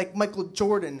dunk like Michael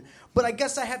Jordan. But I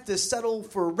guess I have to settle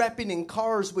for rapping in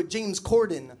cars with James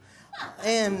Corden.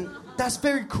 And that's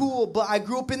very cool, but I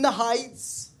grew up in the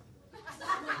Heights.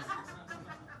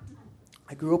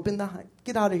 I grew up in the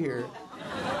Get out of here.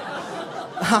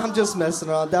 I'm just messing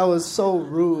around. That was so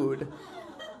rude.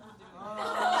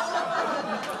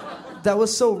 That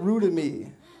was so rude of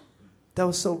me. That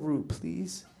was so rude,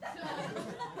 please.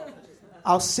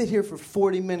 I'll sit here for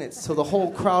 40 minutes till the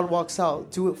whole crowd walks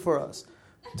out. Do it for us.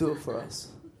 Do it for us.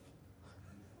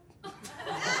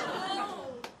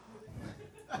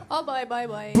 Oh, bye.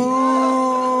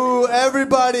 Boo!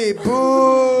 Everybody, boo!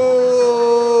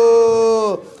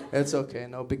 It's okay,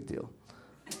 no big deal.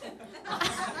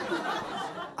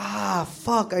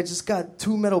 Fuck, I just got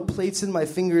 2 metal plates in my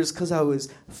fingers because I was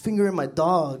fingering my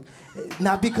dog.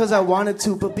 Not because I wanted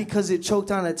to, but because it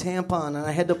choked on a tampon and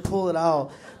I had to pull it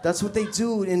out. That's what they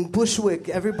do in Bushwick.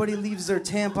 Everybody leaves their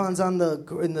tampons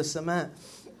in the cement.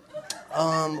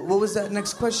 What was that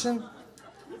next question?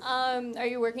 Are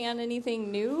you working on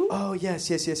anything new? Oh, yes.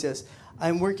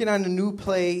 I'm working on a new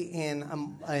play, and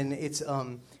it's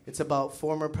about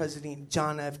former President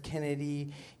John F.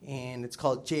 Kennedy, and it's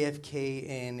called JFK,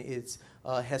 and it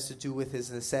has to do with his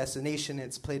assassination.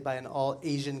 It's played by an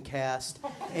all-Asian cast,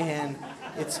 and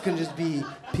it's going to just be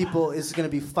it's going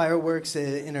to be fireworks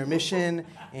at intermission,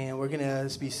 and we're going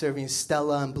to be serving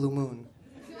Stella and Blue Moon.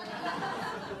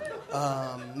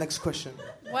 Next question.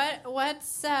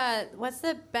 What's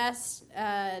the best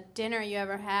dinner you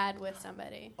ever had with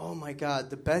somebody? Oh my God,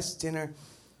 the best dinner.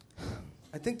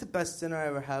 I think the best dinner I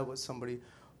ever had with somebody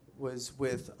was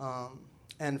with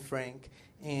Anne Frank,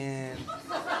 and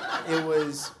it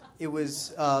was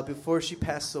before she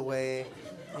passed away,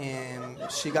 and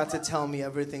she got to tell me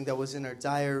everything that was in her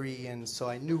diary, and so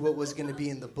I knew what was going to be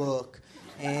in the book,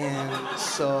 and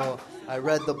so I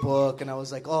read the book, and I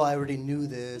was like, oh, I already knew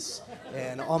this.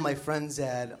 And all my friends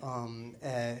at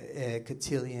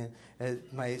Cotillion,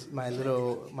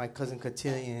 my cousin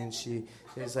Cotillion, she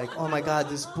was like, oh my God,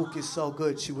 this book is so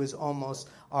good. She was almost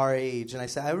our age. And I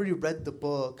said, I already read the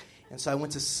book. And so I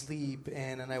went to sleep,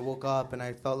 and then I woke up, and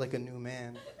I felt like a new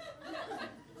man.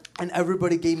 And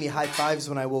everybody gave me high fives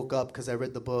when I woke up because I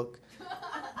read the book.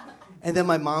 And then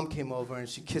my mom came over, and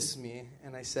she kissed me.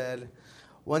 And I said,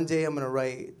 one day I'm going to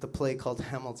write the play called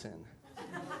Hamilton.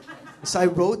 So I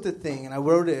wrote the thing, and I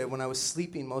wrote it when I was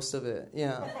sleeping most of it.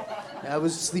 Yeah. I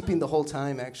was sleeping the whole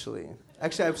time, actually.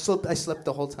 Actually, I slept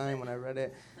the whole time when I read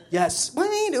it. Yes.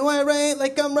 Why do I write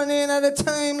like I'm running out of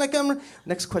time?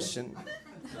 Next question.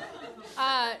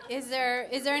 Is there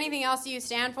anything else you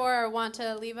stand for or want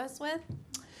to leave us with?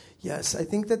 Yes, I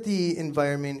think that the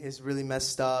environment is really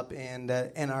messed up, and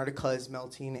that Antarctica is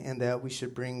melting, and that we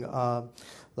should bring,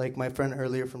 like my friend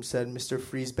earlier said, Mr.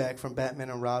 Freeze back from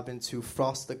Batman and Robin to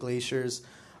frost the glaciers.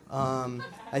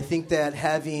 I think that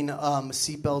having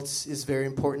seatbelts is very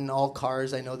important in all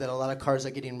cars. I know that a lot of cars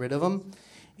are getting rid of them,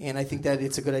 and I think that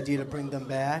it's a good idea to bring them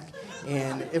back.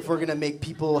 And if we're going to make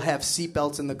people have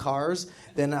seatbelts in the cars,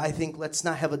 then I think let's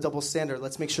not have a double standard.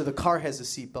 Let's make sure the car has a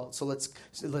seatbelt. So let's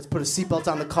put a seatbelt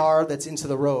on the car that's into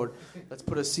the road. Let's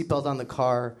put a seatbelt on the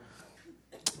car.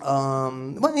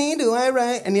 What do I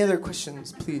write? Any other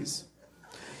questions, please?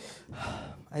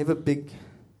 I have a big...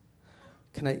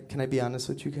 Can I be honest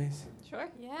with you guys? Sure.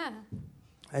 Yeah.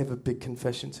 I have a big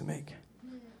confession to make.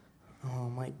 Oh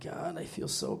my God, I feel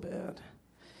so bad.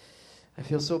 I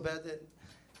feel so bad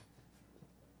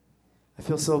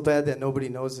that nobody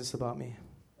knows this about me.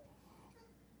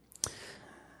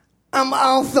 I'm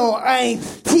also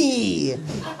Ice-T.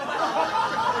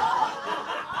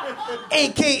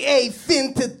 A.K.A.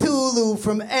 Fintatulu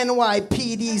from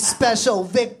NYPD Special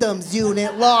Victims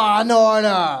Unit Law and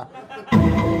Order.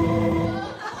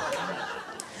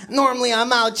 Normally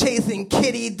I'm out chasing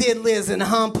kitty diddlers and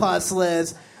hump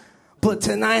hustlers, but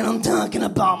tonight I'm talking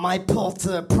about my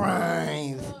Pulitzer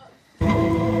Prize.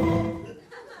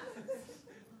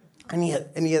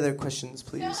 Any other questions,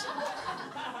 please?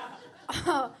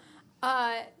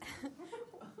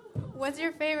 What's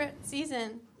your favorite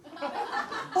season?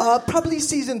 Probably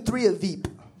season 3 of Veep.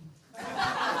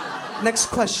 Next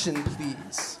question,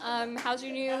 please. How's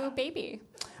your new baby?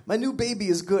 My new baby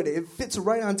is good. It fits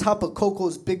right on top of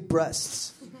Coco's big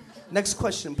breasts. Next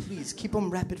question, please. Keep them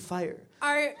rapid fire.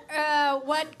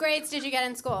 What grades did you get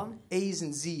in school? A's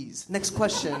and Z's. Next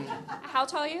question. How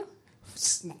tall are you?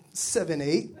 7,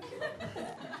 8.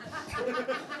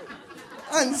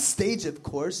 On stage, of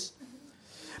course.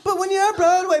 But when you're a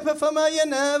Broadway performer, you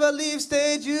never leave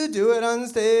stage. You do it on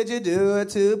stage, you do it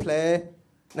to play.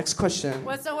 Next question.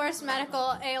 What's the worst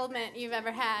medical ailment you've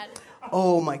ever had?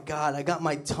 Oh my God, I got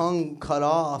my tongue cut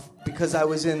off because I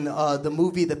was in the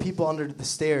movie The People Under the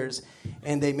Stairs,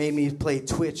 and they made me play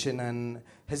Twitch. And then,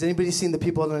 has anybody seen The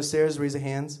People Under the Stairs? Raise your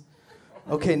hands.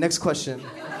 Okay, next question.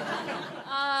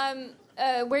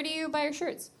 Where do you buy your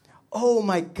shirts? Oh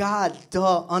my God,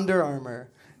 duh, Under Armour.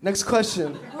 Next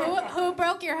question. Who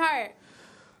broke your heart?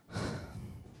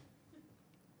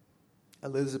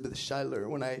 Elizabeth Schuyler,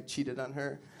 when I cheated on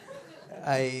her.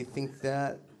 I think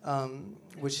that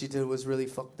what she did was really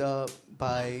fucked up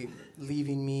by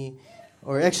leaving me.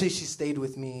 Or actually, she stayed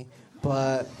with me,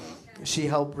 but she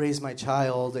helped raise my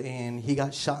child, and he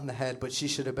got shot in the head, but she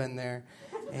should have been there.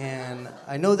 And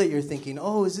I know that you're thinking,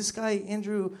 oh, is this guy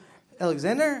Andrew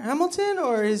Alexander Hamilton,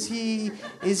 or is he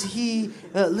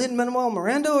Lin-Manuel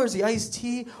Miranda, or is he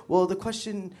Ice-T? Well,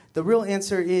 the real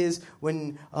answer is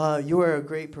when you are a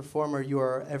great performer, you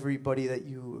are everybody that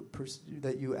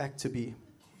you act to be.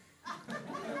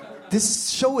 This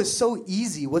show is so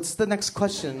easy. What's the next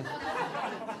question?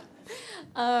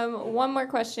 One more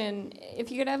question.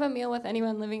 If you could have a meal with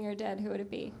anyone living or dead, who would it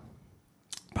be?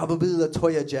 Probably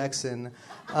LaToya Jackson.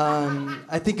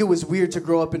 I think it was weird to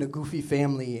grow up in a goofy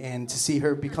family and to see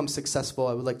her become successful.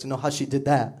 I would like to know how she did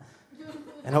that.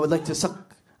 And I would like to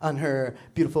suck on her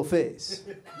beautiful face.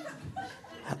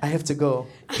 I have to go.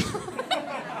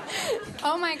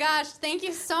 Oh my gosh, thank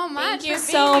you so much. Thank you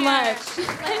so much.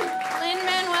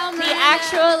 Lin-Manuel Miranda. The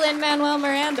actual Lin-Manuel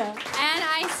Miranda. And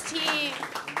Ice-T.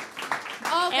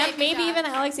 Oh, and maybe God. even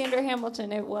Alexander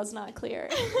Hamilton. It was not clear.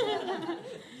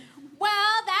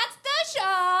 Well, that's the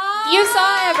show. You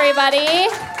saw everybody.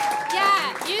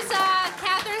 Yeah, you saw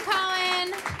Catherine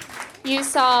Cohen. You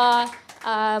saw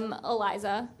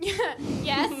Eliza.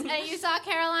 Yes, and you saw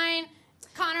Caroline,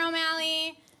 Connor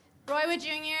O'Malley, Roy Wood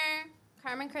Jr.,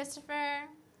 Carmen Christopher.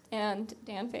 And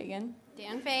Dan Fagin.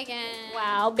 Dan Fagin.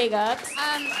 Wow, big ups.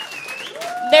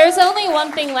 There's only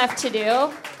one thing left to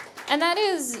do, and that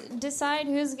is decide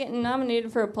who's getting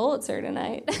nominated for a Pulitzer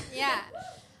tonight. Yeah.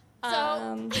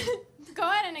 So, go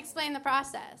ahead and explain the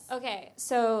process. Okay,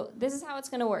 so this is how it's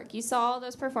going to work. You saw all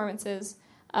those performances.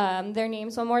 Their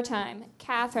names one more time.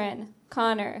 Catherine,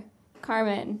 Connor,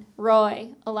 Carmen, Roy,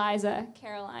 Eliza,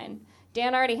 Caroline.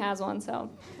 Dan already has one, so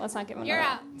let's not give him You're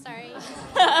another. out. Sorry.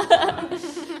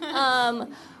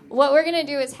 What we're going to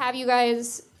do is have you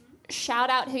guys shout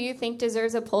out who you think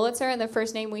deserves a Pulitzer, and the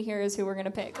first name we hear is who we're going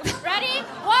to pick. Ready? 1,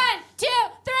 2,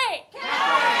 3.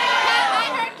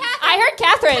 I heard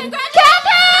Catherine.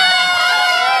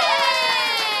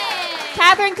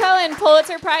 Catherine Cohen,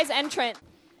 Pulitzer Prize entrant.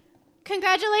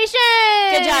 Congratulations!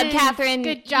 Good job, Catherine.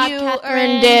 Good job, you Catherine.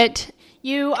 earned it.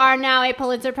 You are now a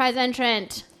Pulitzer Prize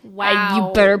entrant. Wow.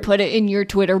 You better put it in your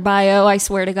Twitter bio, I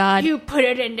swear to God. You put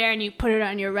it in there and you put it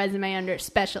on your resume under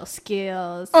special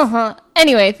skills.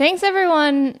 Anyway, thanks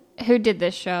everyone who did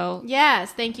this show.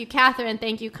 Yes, thank you, Catherine.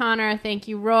 Thank you, Connor. Thank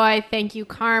you, Roy. Thank you,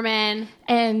 Carmen.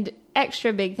 And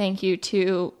extra big thank you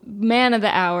to Man of the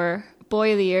Hour,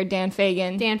 Boy of the Year, Dan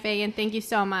Fagin. Dan Fagin, thank you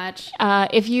so much.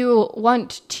 If you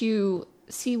want to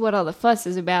see what all the fuss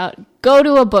is about, go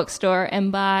to a bookstore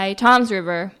and buy Tom's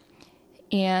River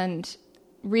and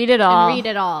read it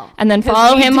all. And then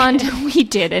follow him on... We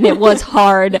did, and it was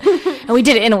hard. And we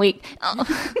did it in a week.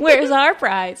 Oh, where's our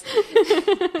prize?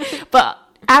 But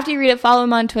after you read it, follow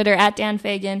him on Twitter, @Dan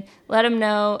Fagin. Let him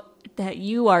know that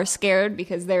you are scared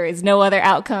because there is no other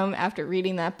outcome after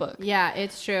reading that book. Yeah,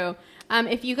 it's true.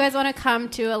 If you guys want to come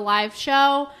to a live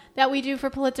show that we do for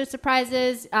Pulitzer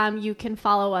Surprises, you can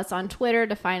follow us on Twitter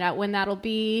to find out when that'll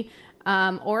be,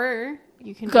 or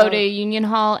you can go to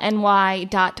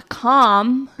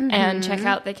unionhallny.com and check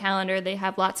out the calendar. They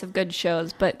have lots of good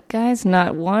shows, but guys,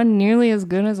 not one nearly as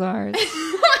good as ours.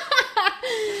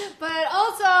 But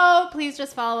also, please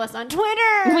just follow us on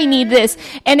Twitter. We need this.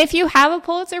 And if you have a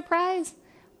Pulitzer Prize,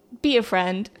 be a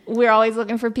friend. We're always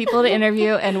looking for people to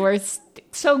interview, and we're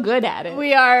so good at it.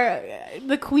 We are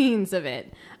the queens of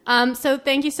it. So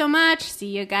thank you so much. See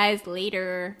you guys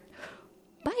later.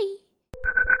 Bye.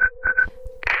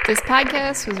 This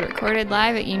podcast was recorded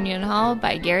live at Union Hall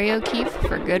by Gary O'Keefe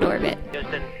for Good Orbit.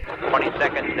 Houston, 20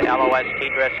 seconds to LOS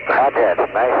T-Drift. Roger.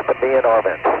 Nice to be in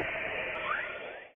orbit.